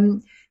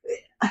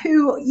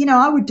 Who,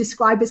 I would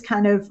describe as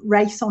kind of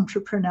race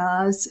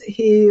entrepreneurs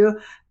who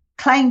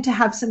claim to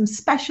have some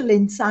special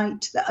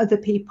insight that other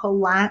people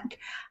lack.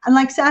 And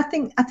like I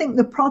said, I think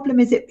the problem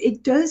is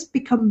it does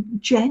become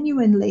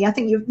genuinely, I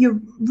think you're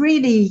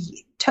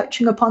really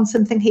touching upon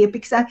something here,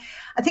 because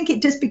I think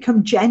it does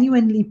become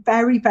genuinely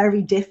very,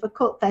 very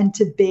difficult then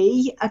to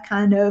be a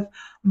kind of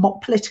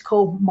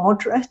political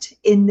moderate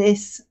in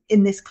this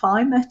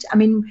climate. I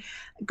mean,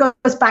 it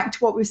goes back to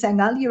what we were saying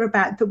earlier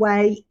about the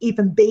way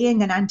even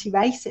being an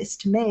anti-racist,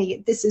 to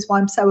me, this is why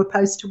I'm so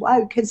opposed to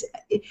woke, because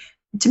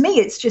to me,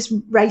 it's just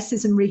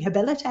racism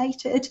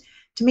rehabilitated.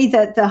 To me,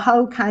 the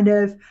whole kind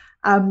of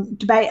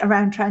debate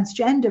around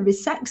transgender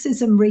is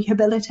sexism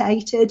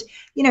rehabilitated.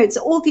 It's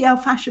all the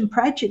old-fashioned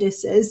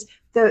prejudices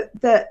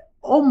that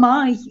all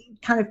my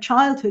kind of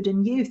childhood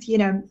and youth,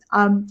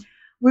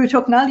 we were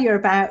talking earlier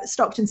about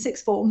Stockton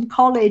Sixth Form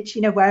College,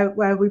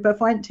 where we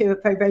both went to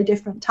at very, very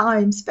different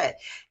times. But,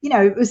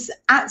 it was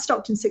at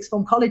Stockton Sixth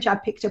Form College, I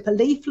picked up a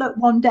leaflet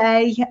one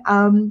day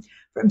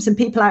from some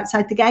people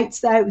outside the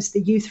gates there. It was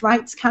the Youth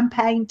Rights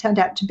Campaign, turned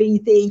out to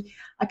be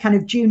a kind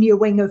of junior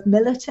wing of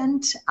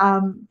Militant,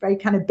 very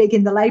kind of big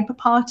in the Labour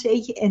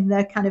Party in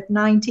the kind of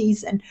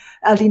 90s and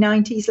early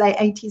 90s, late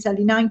 80s,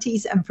 early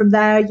 90s. And from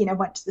there,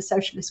 went to the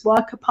Socialist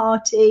Worker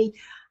Party.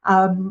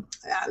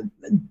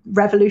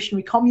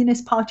 Revolutionary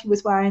Communist Party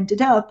was where I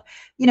ended up.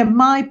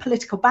 My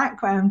political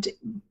background,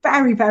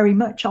 very, very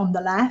much on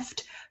the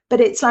left. But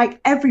it's like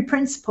every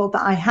principle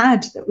that I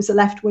had that was a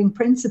left-wing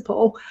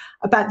principle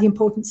about the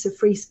importance of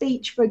free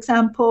speech, for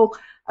example,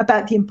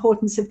 about the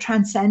importance of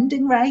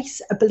transcending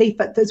race, a belief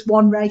that there's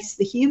one race,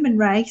 the human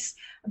race,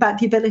 about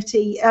the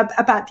ability,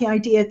 about the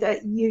idea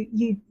that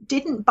you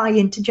didn't buy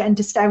into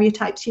gender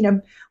stereotypes.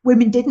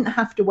 Women didn't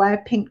have to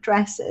wear pink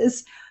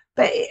dresses,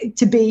 but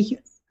to be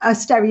a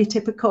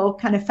stereotypical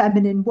kind of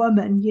feminine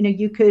woman,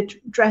 you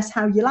could dress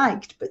how you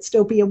liked, but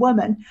still be a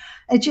woman.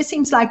 It just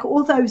seems like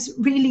all those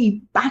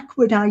really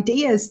backward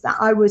ideas that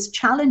I was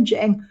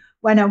challenging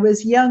when I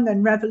was young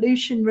and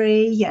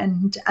revolutionary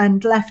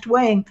and left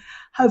wing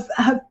have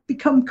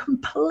become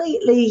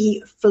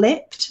completely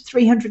flipped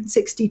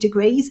 360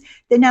 degrees.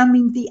 They now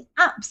mean the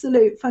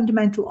absolute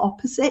fundamental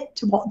opposite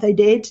to what they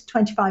did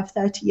 25,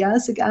 30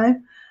 years ago.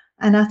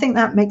 And I think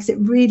that makes it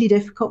really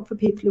difficult for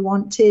people who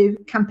want to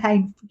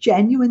campaign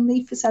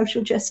genuinely for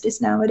social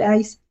justice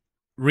nowadays.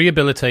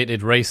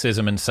 Rehabilitated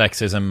racism and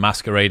sexism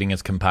masquerading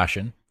as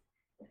compassion.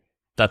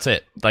 That's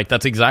it. Like,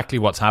 that's exactly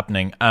what's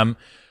happening.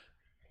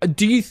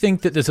 Do you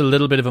think that there's a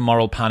little bit of a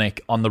moral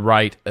panic on the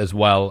right as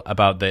well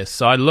about this?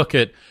 So I look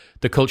at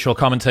the cultural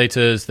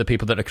commentators, the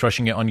people that are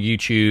crushing it on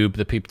YouTube,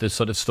 the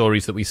sort of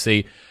stories that we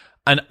see.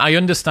 And I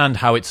understand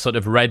how it's sort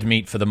of red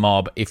meat for the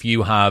mob if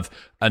you have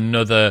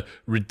another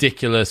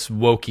ridiculous,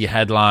 wokey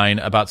headline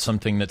about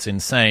something that's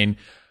insane.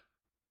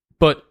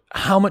 But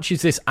how much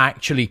is this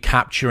actually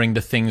capturing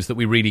the things that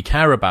we really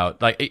care about?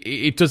 Like,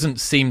 it doesn't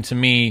seem to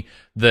me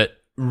that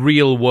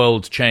real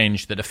world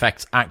change that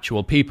affects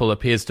actual people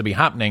appears to be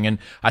happening. And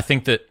I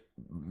think that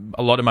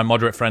a lot of my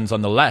moderate friends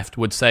on the left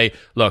would say,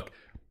 look,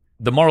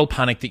 the moral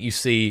panic that you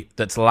see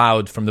that's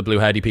loud from the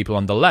blue-heady people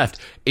on the left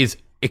is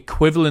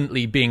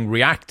equivalently being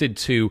reacted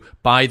to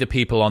by the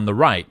people on the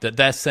right, that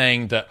they're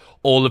saying that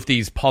all of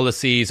these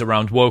policies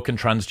around woke and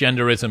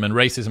transgenderism and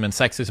racism and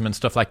sexism and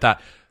stuff like that,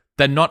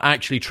 they're not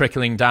actually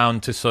trickling down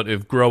to sort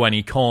of grow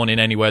any corn in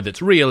anywhere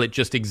that's real. It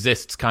just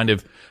exists kind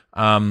of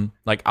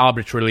like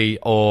arbitrarily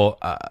or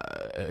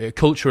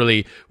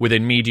culturally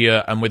within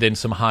media and within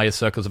some higher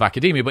circles of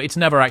academia, but it's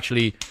never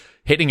actually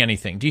hitting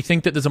anything. Do you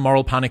think that there's a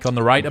moral panic on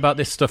the right about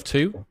this stuff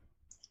too?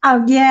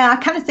 Oh, yeah,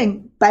 I kind of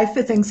think both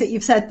the things that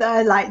you've said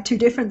there, like two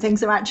different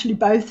things, are actually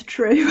both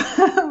true,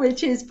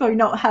 which is probably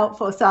not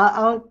helpful. So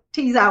I'll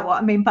tease out what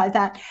I mean by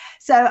that.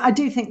 So I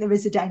do think there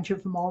is a danger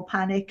of a moral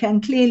panic.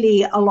 And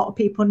clearly a lot of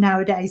people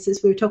nowadays, as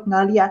we were talking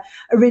earlier,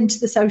 are into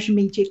the social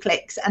media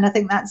clicks. And I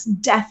think that's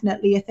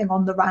definitely a thing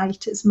on the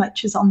right as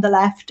much as on the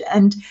left.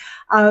 And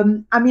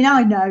I mean,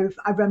 I know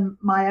I run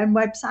my own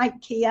website,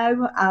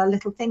 Keo, a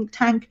little think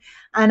tank.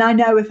 And I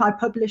know if I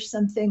publish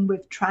something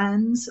with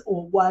trans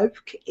or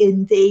woke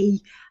in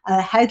the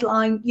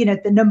headline, you know,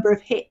 the number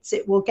of hits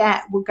it will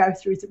get will go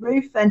through the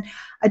roof. And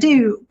I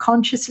do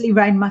consciously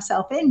rein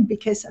myself in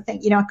because I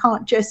think, you know, I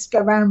can't just go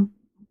around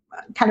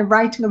kind of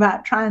writing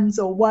about trans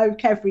or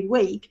woke every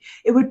week.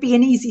 It would be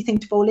an easy thing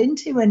to fall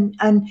into.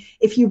 And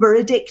if you were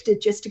addicted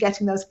just to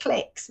getting those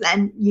clicks,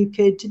 then you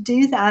could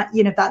do that.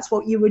 You know, that's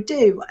what you would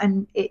do.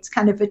 And it's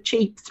kind of a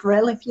cheap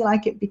thrill, if you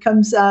like. It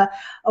becomes a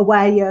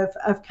way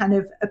of kind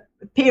of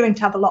appearing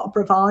to have a lot of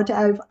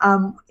bravado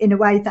in a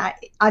way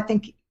that I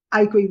think,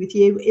 I agree with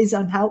you, is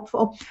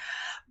unhelpful.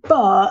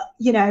 But,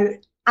 you know,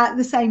 at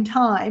the same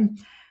time,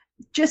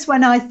 just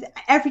when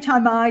every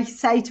time I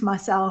say to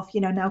myself, you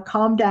know, now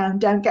calm down,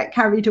 don't get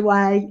carried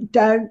away,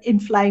 don't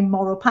inflame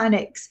moral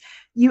panics,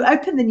 you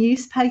open the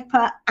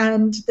newspaper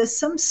and there's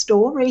some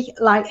story,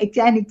 like,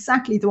 again,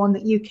 exactly the one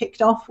that you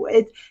kicked off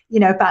with,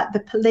 about the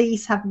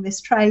police having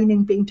this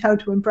training, being told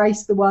to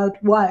embrace the word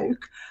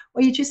woke,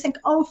 where you just think,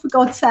 oh, for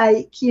God's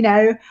sake,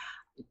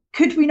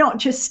 could we not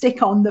just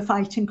stick on the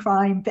fighting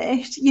crime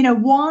bit?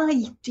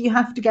 Why do you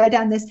have to go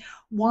down this?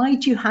 Why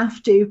do you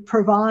have to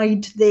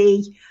provide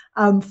the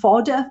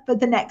fodder for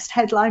the next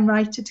headline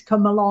writer to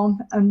come along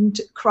and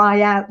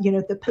cry out,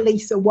 the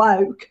police are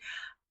woke?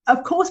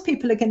 Of course,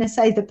 people are going to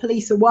say the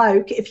police are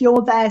woke if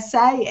you're there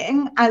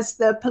saying, as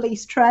the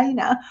police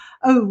trainer,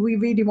 oh, we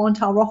really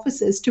want our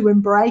officers to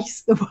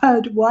embrace the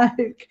word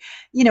woke.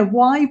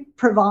 Why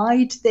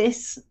provide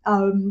this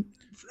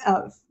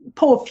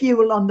pour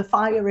fuel on the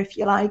fire, if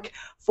you like,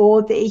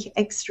 for the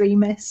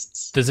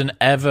extremists? There's an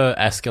ever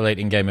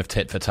escalating game of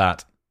tit for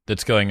tat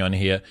that's going on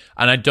here,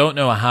 and I don't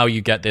know how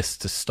you get this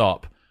to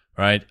stop,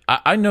 right?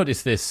 I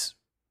noticed this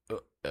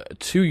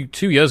two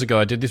years ago.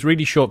 I did this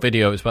really short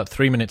video. It was about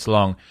 3 minutes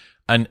long,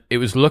 and it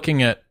was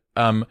looking at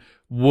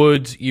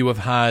would you have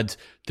had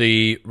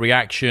the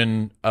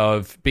reaction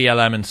of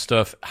BLM and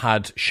stuff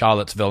had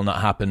Charlottesville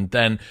not happened?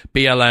 Then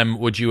BLM,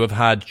 would you have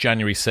had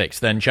January 6th?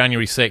 Then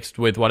January 6th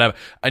with whatever.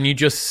 And you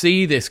just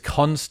see this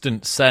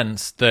constant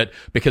sense that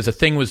because a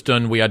thing was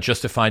done, we are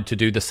justified to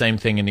do the same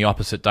thing in the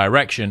opposite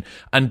direction.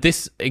 And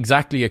this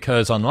exactly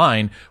occurs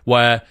online,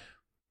 where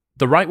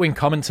the right-wing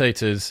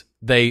commentators,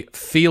 they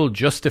feel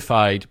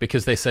justified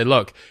because they say,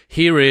 look,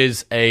 here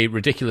is a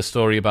ridiculous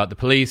story about the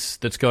police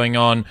that's going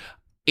on.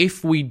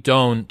 If we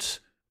don't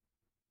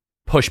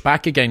push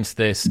back against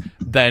this,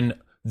 then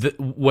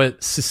we're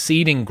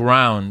seceding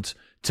ground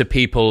to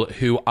people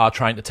who are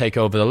trying to take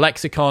over the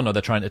lexicon, or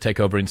they're trying to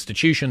take over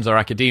institutions or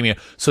academia.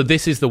 So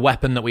this is the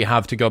weapon that we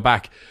have to go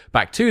back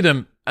to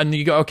them. And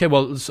you go, okay,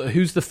 well, so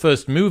who's the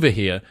first mover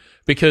here?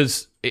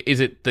 Because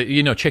is it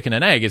the, chicken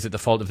and egg? Is it the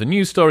fault of the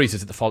news stories?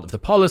 Is it the fault of the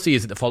policy?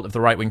 Is it the fault of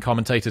the right-wing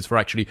commentators for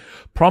actually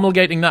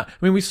promulgating that? I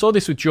mean, we saw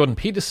this with Jordan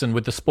Peterson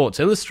with the Sports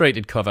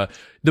Illustrated cover.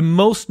 The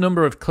most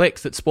number of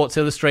clicks that Sports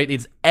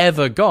Illustrated's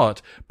ever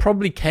got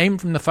probably came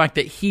from the fact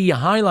that he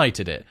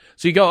highlighted it.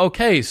 So you go,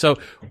 okay, so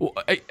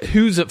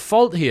who's at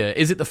fault here?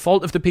 Is it the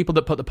fault of the people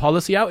that put the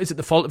policy out? Is it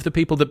the fault of the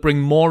people that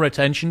bring more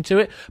attention to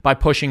it by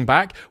pushing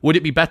back? Would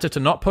it be better to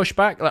not push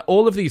back? Like,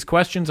 all of these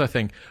questions, I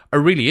think, are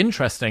really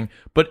interesting,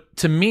 but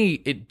to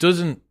me,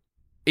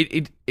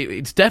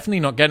 it's definitely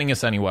not getting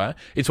us anywhere.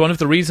 It's one of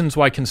the reasons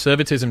why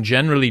conservatism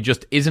generally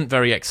just isn't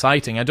very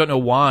exciting. I don't know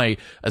why,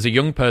 as a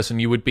young person,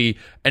 you would be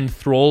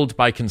enthralled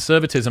by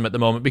conservatism at the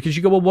moment, because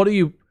you go, well, what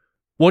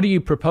are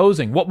you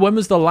proposing? When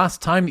was the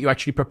last time that you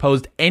actually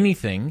proposed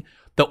anything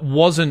that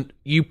wasn't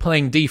you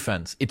playing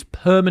defense? It's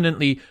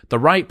permanently the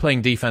right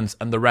playing defense,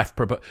 and the left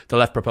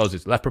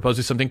proposes. The left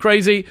proposes something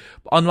crazy,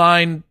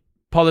 online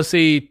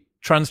policy,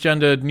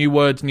 transgender, new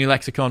words, new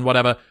lexicon,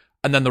 whatever,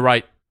 and then the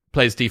right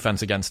plays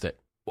defense against it.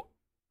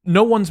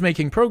 No one's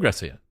making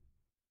progress here.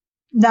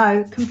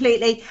 No,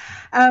 completely.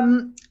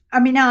 I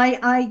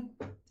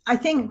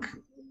think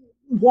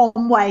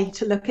one way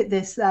to look at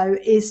this, though,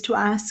 is to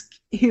ask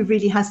who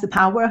really has the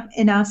power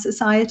in our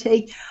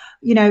society.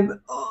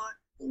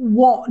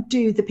 What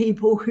do the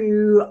people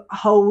who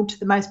hold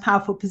the most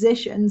powerful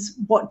positions,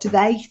 what do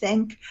they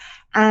think?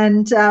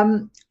 And,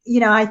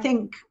 I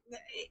think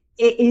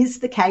it is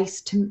the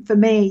case for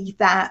me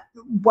that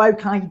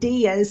woke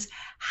ideas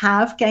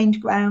have gained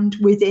ground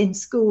within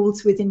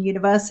schools, within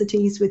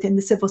universities, within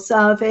the civil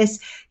service.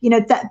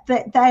 That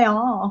they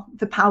are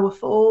the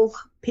powerful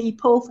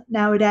people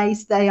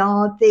nowadays. They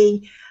are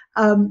the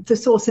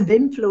source of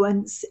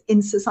influence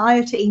in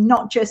society,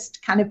 not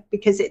just kind of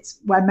because it's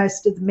where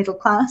most of the middle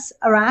class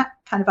are at,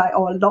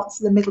 or lots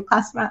of the middle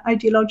class are at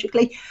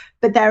ideologically,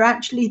 but they're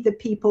actually the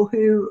people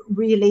who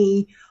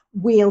really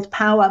wield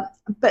power.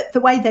 But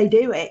the way they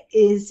do it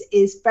is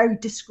very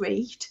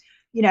discreet,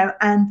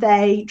 and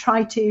they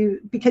try to,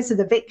 because of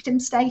the victim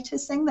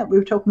status thing that we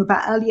were talking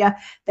about earlier,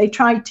 they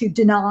try to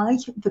deny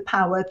the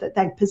power that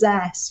they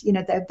possess.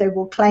 They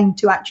will claim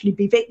to actually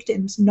be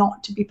victims,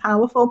 not to be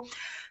powerful.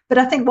 But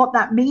I think what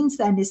that means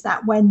then is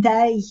that when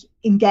they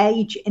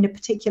engage in a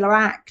particular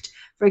act,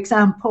 for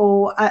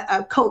example,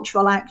 a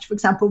cultural act, for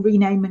example,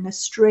 renaming a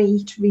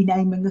street,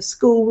 renaming a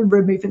school,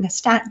 removing a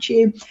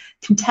statue,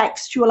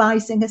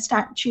 contextualizing a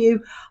statue,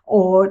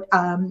 or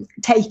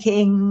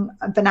taking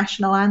the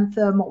national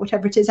anthem or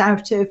whatever it is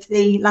out of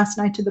the last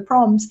night of the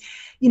proms,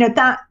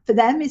 that for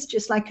them is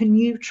just like a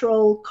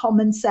neutral,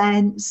 common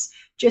sense,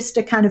 just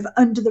a kind of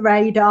under the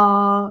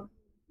radar,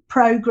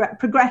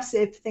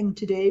 progressive thing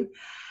to do.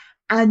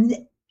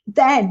 And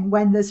then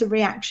when there's a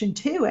reaction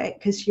to it,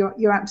 because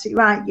you're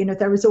absolutely right,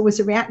 there is always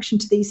a reaction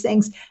to these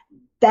things,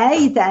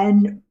 they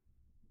then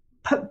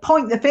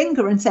point the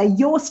finger and say,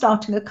 you're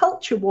starting a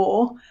culture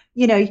war.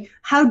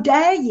 How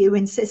dare you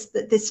insist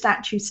that this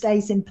statue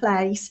stays in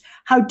place?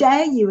 How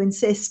dare you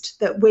insist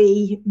that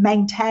we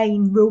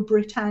maintain Rule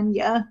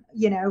Britannia,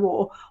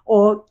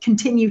 or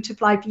continue to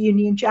fly the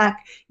Union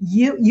Jack?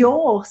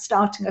 You're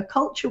starting a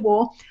culture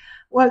war.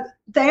 Well,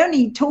 they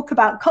only talk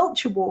about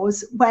culture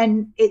wars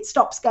when it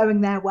stops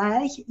going their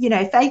way.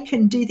 If they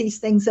can do these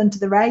things under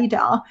the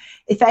radar,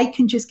 if they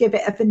can just give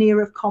it a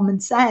veneer of common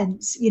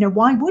sense,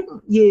 why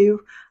wouldn't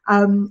you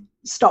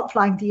stop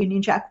flying the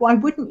Union Jack? Why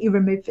wouldn't you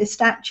remove this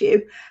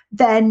statue?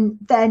 Then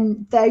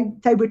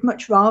they would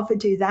much rather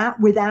do that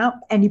without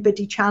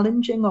anybody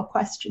challenging or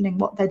questioning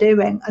what they're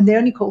doing. And they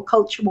only call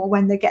culture war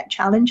when they get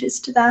challenges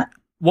to that.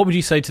 What would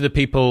you say to the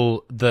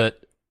people that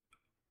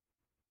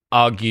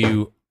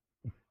argue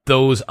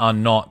those are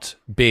not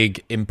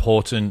big,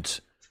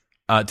 important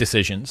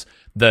decisions?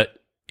 That,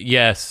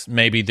 yes,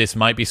 maybe this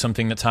might be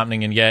something that's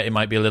happening, and it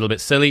might be a little bit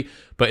silly,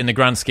 but in the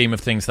grand scheme of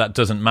things, that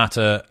doesn't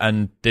matter,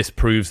 and this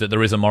proves that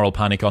there is a moral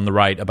panic on the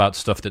right about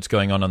stuff that's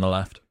going on the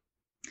left.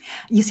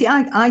 You see,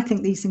 I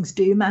think these things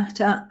do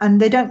matter,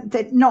 and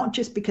they're not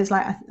just because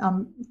I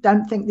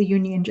don't think the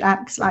Union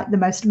Jack's the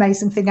most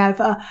amazing thing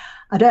ever.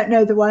 I don't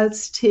know the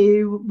words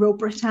to Rule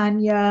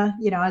Britannia.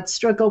 I'd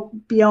struggle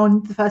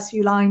beyond the first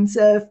few lines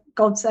of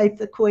God Save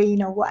the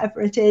Queen or whatever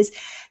it is.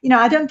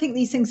 I don't think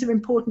these things are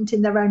important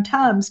in their own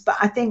terms, but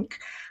I think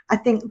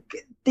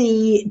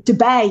the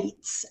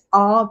debates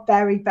are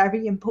very,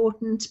 very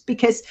important,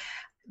 because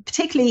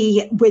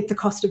particularly with the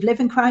cost of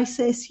living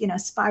crisis,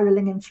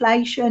 spiraling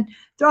inflation,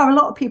 there are a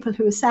lot of people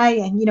who are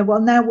saying, well,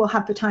 now we'll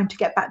have the time to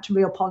get back to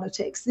real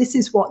politics. This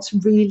is what's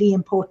really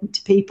important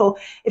to people.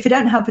 If they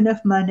don't have enough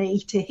money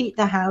to heat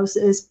their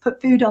houses,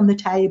 put food on the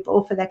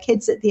table for their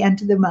kids at the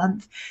end of the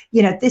month,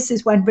 this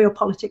is when real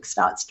politics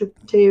starts to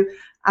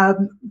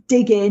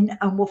dig in,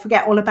 and we'll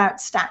forget all about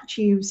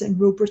statues and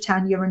Rule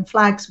Britannia and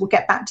flags. We'll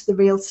get back to the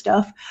real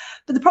stuff.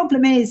 But the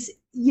problem is,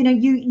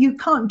 you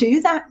can't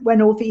do that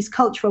when all these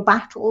cultural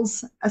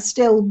battles are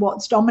still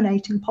what's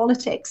dominating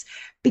politics,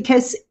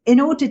 because in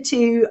order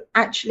to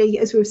actually,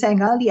 as we were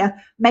saying earlier,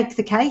 make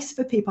the case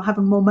for people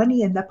having more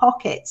money in their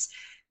pockets,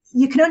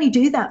 you can only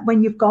do that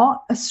when you've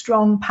got a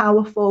strong,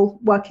 powerful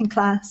working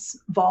class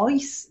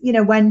voice.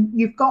 When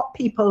you've got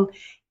people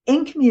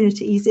in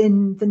communities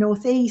in the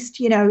Northeast,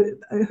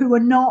 who are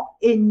not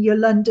in your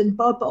London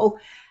bubble,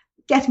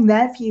 getting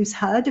their views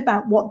heard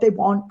about what they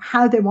want,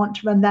 how they want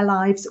to run their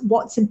lives,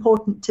 what's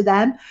important to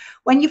them.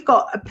 When you've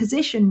got a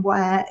position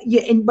where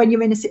when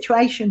you're in a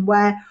situation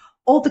where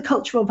all the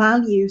cultural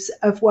values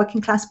of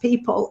working class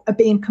people are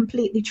being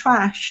completely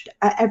trashed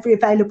at every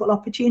available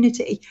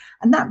opportunity,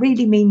 and that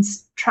really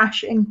means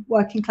trashing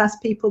working class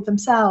people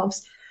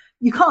themselves,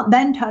 you can't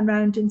then turn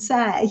around and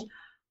say,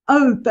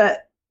 oh,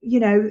 but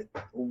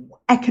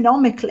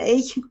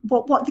economically,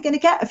 what they're going to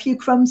get? A few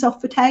crumbs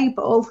off the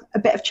table, a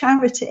bit of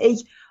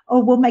charity,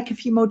 or we'll make a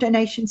few more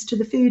donations to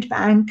the food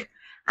bank.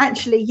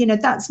 Actually,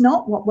 that's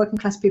not what working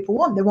class people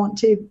want. They want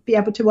to be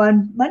able to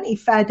earn money,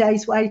 fair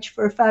day's wage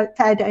for a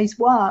fair day's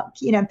work.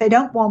 They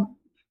don't want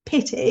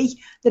pity,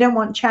 they don't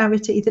want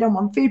charity, they don't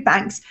want food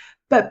banks.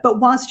 But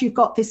whilst you've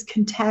got this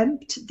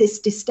contempt, this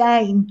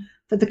disdain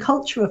for the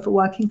culture of the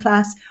working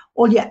class,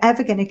 all you're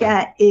ever going to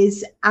get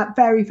is, at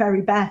very,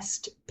 very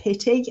best,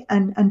 pity.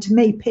 And to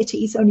me,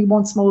 pity is only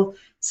one small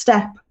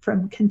step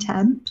from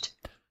contempt.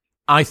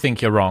 I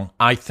think you're wrong.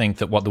 I think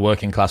that what the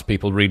working class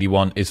people really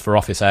want is for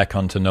office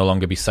aircon to no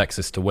longer be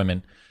sexist to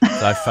women.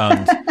 So I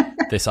found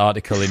this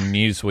article in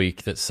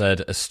Newsweek that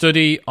said a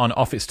study on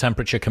office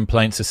temperature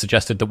complaints has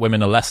suggested that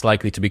women are less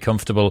likely to be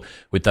comfortable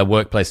with their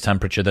workplace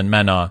temperature than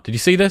men are. Did you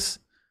see this?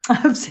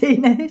 I've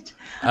seen it.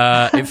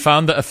 It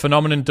found that a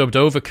phenomenon dubbed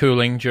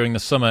overcooling during the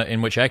summer,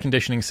 in which air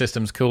conditioning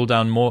systems cool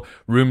down more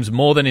rooms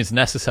more than is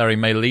necessary,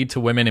 may lead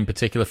to women in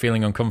particular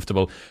feeling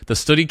uncomfortable. The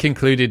study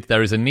concluded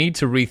there is a need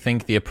to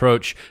rethink the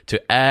approach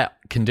to air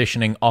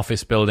conditioning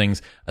office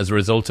buildings as a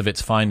result of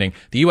its finding.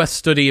 The US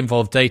study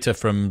involved data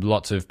from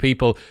lots of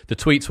people. The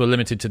tweets were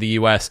limited to the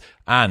US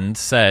and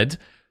said,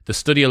 the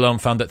study alone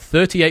found that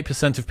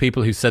 38% of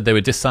people who said they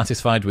were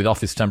dissatisfied with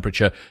office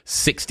temperature,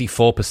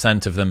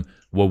 64% of them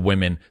were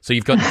women. So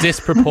you've got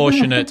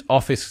disproportionate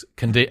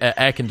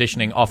air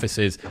conditioning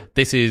offices.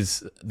 This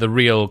is the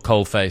real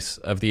coalface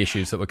of the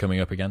issues that we're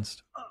coming up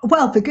against.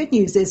 Well, the good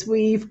news is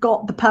we've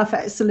got the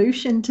perfect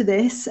solution to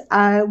this.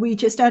 We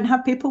just don't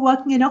have people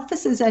working in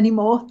offices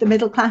anymore. The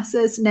middle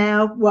classes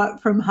now work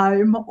from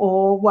home,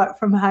 or work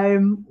from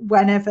home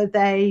whenever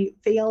they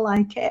feel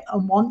like it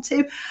and want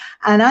to.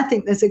 And I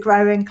think there's a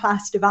growing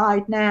class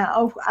divide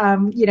now,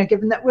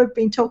 given that we've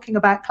been talking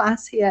about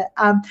class here.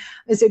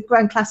 There's a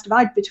growing class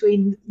divide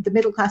between the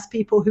middle class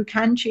people who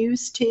can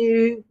choose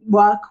to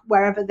work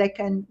wherever they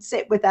can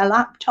sit with their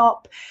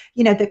laptop.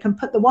 They can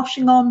put the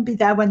washing on, be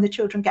there when the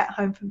children get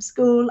home from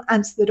school,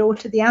 answer the door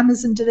to the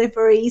Amazon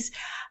deliveries,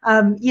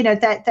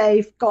 that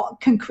they've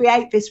can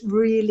create this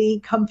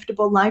really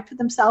comfortable life for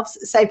themselves,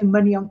 saving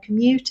money on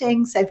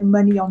commuting, saving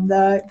money on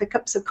the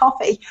cups of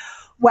coffee.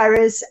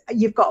 Whereas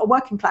you've got a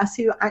working class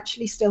who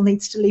actually still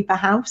needs to leave a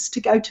house to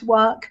go to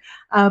work,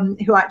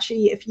 who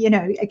actually, if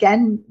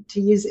again,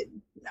 to use it,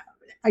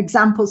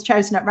 examples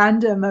chosen at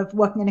random of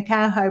working in a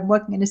care home,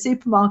 working in a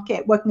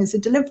supermarket, working as a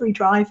delivery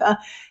driver.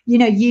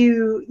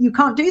 You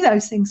can't do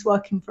those things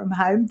working from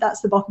home.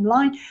 That's the bottom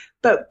line.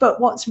 But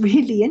what's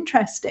really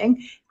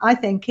interesting, I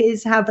think,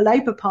 is how the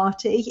Labour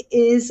Party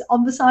is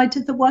on the side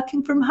of the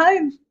working from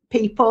home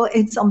people.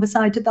 It's on the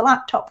side of the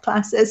laptop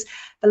classes.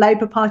 The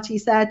Labour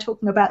Party's there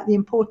talking about the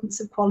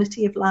importance of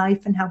quality of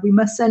life and how we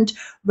mustn't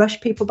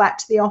rush people back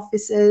to the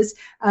offices,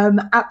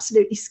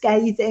 absolutely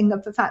scathing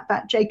of the fact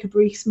that Jacob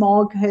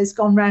Rees-Mogg has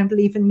gone round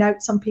leaving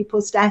notes on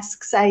people's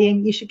desks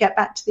saying you should get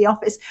back to the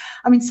office.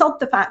 I mean, sod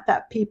the fact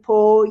that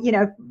people,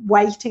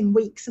 waiting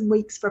weeks and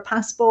weeks for a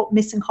passport,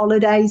 missing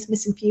holidays,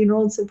 missing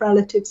funerals of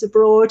relatives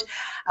abroad,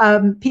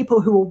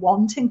 people who are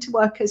wanting to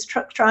work as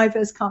truck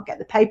drivers can't get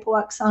the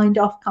paperwork signed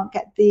off, can't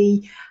get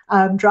the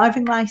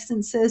driving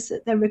licenses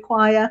that they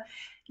require.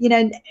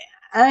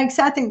 I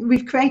think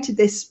we've created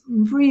this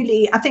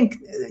I think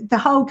the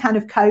whole kind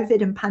of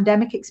COVID and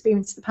pandemic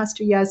experience the past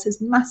 2 years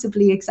has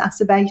massively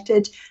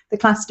exacerbated the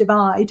class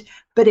divide,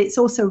 but it's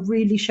also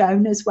really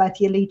shown us where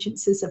the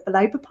allegiances of the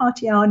Labour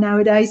Party are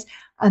nowadays.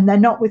 And they're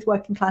not with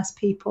working class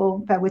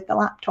people, they're with the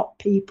laptop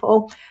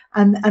people,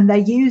 and they're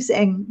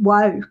using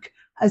woke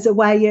as a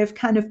way of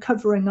kind of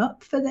covering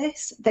up for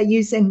this. They're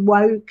using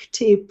woke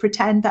to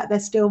pretend that they're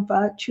still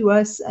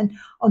virtuous and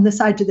on the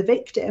side of the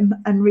victim.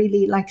 And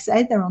really, like I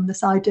say, they're on the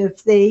side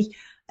of the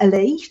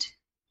elite.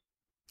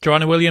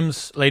 Joanna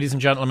Williams, ladies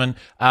and gentlemen,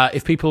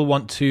 if people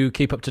want to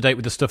keep up to date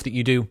with the stuff that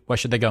you do, where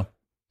should they go?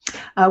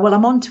 Well,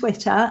 I'm on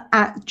Twitter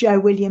at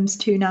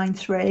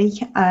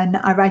JoeWilliams293, and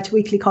I write a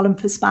weekly column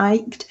for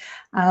Spiked.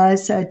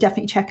 So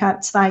definitely check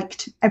out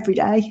Spiked every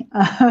day.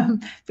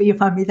 But you'll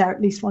find me there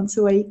at least once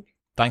a week.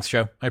 Thanks,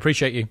 Jo. I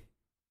appreciate you.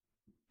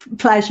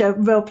 Pleasure,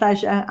 real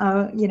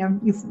pleasure.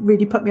 You've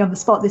really put me on the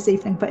spot this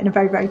evening, but in a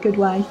very, very good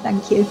way.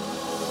 Thank you.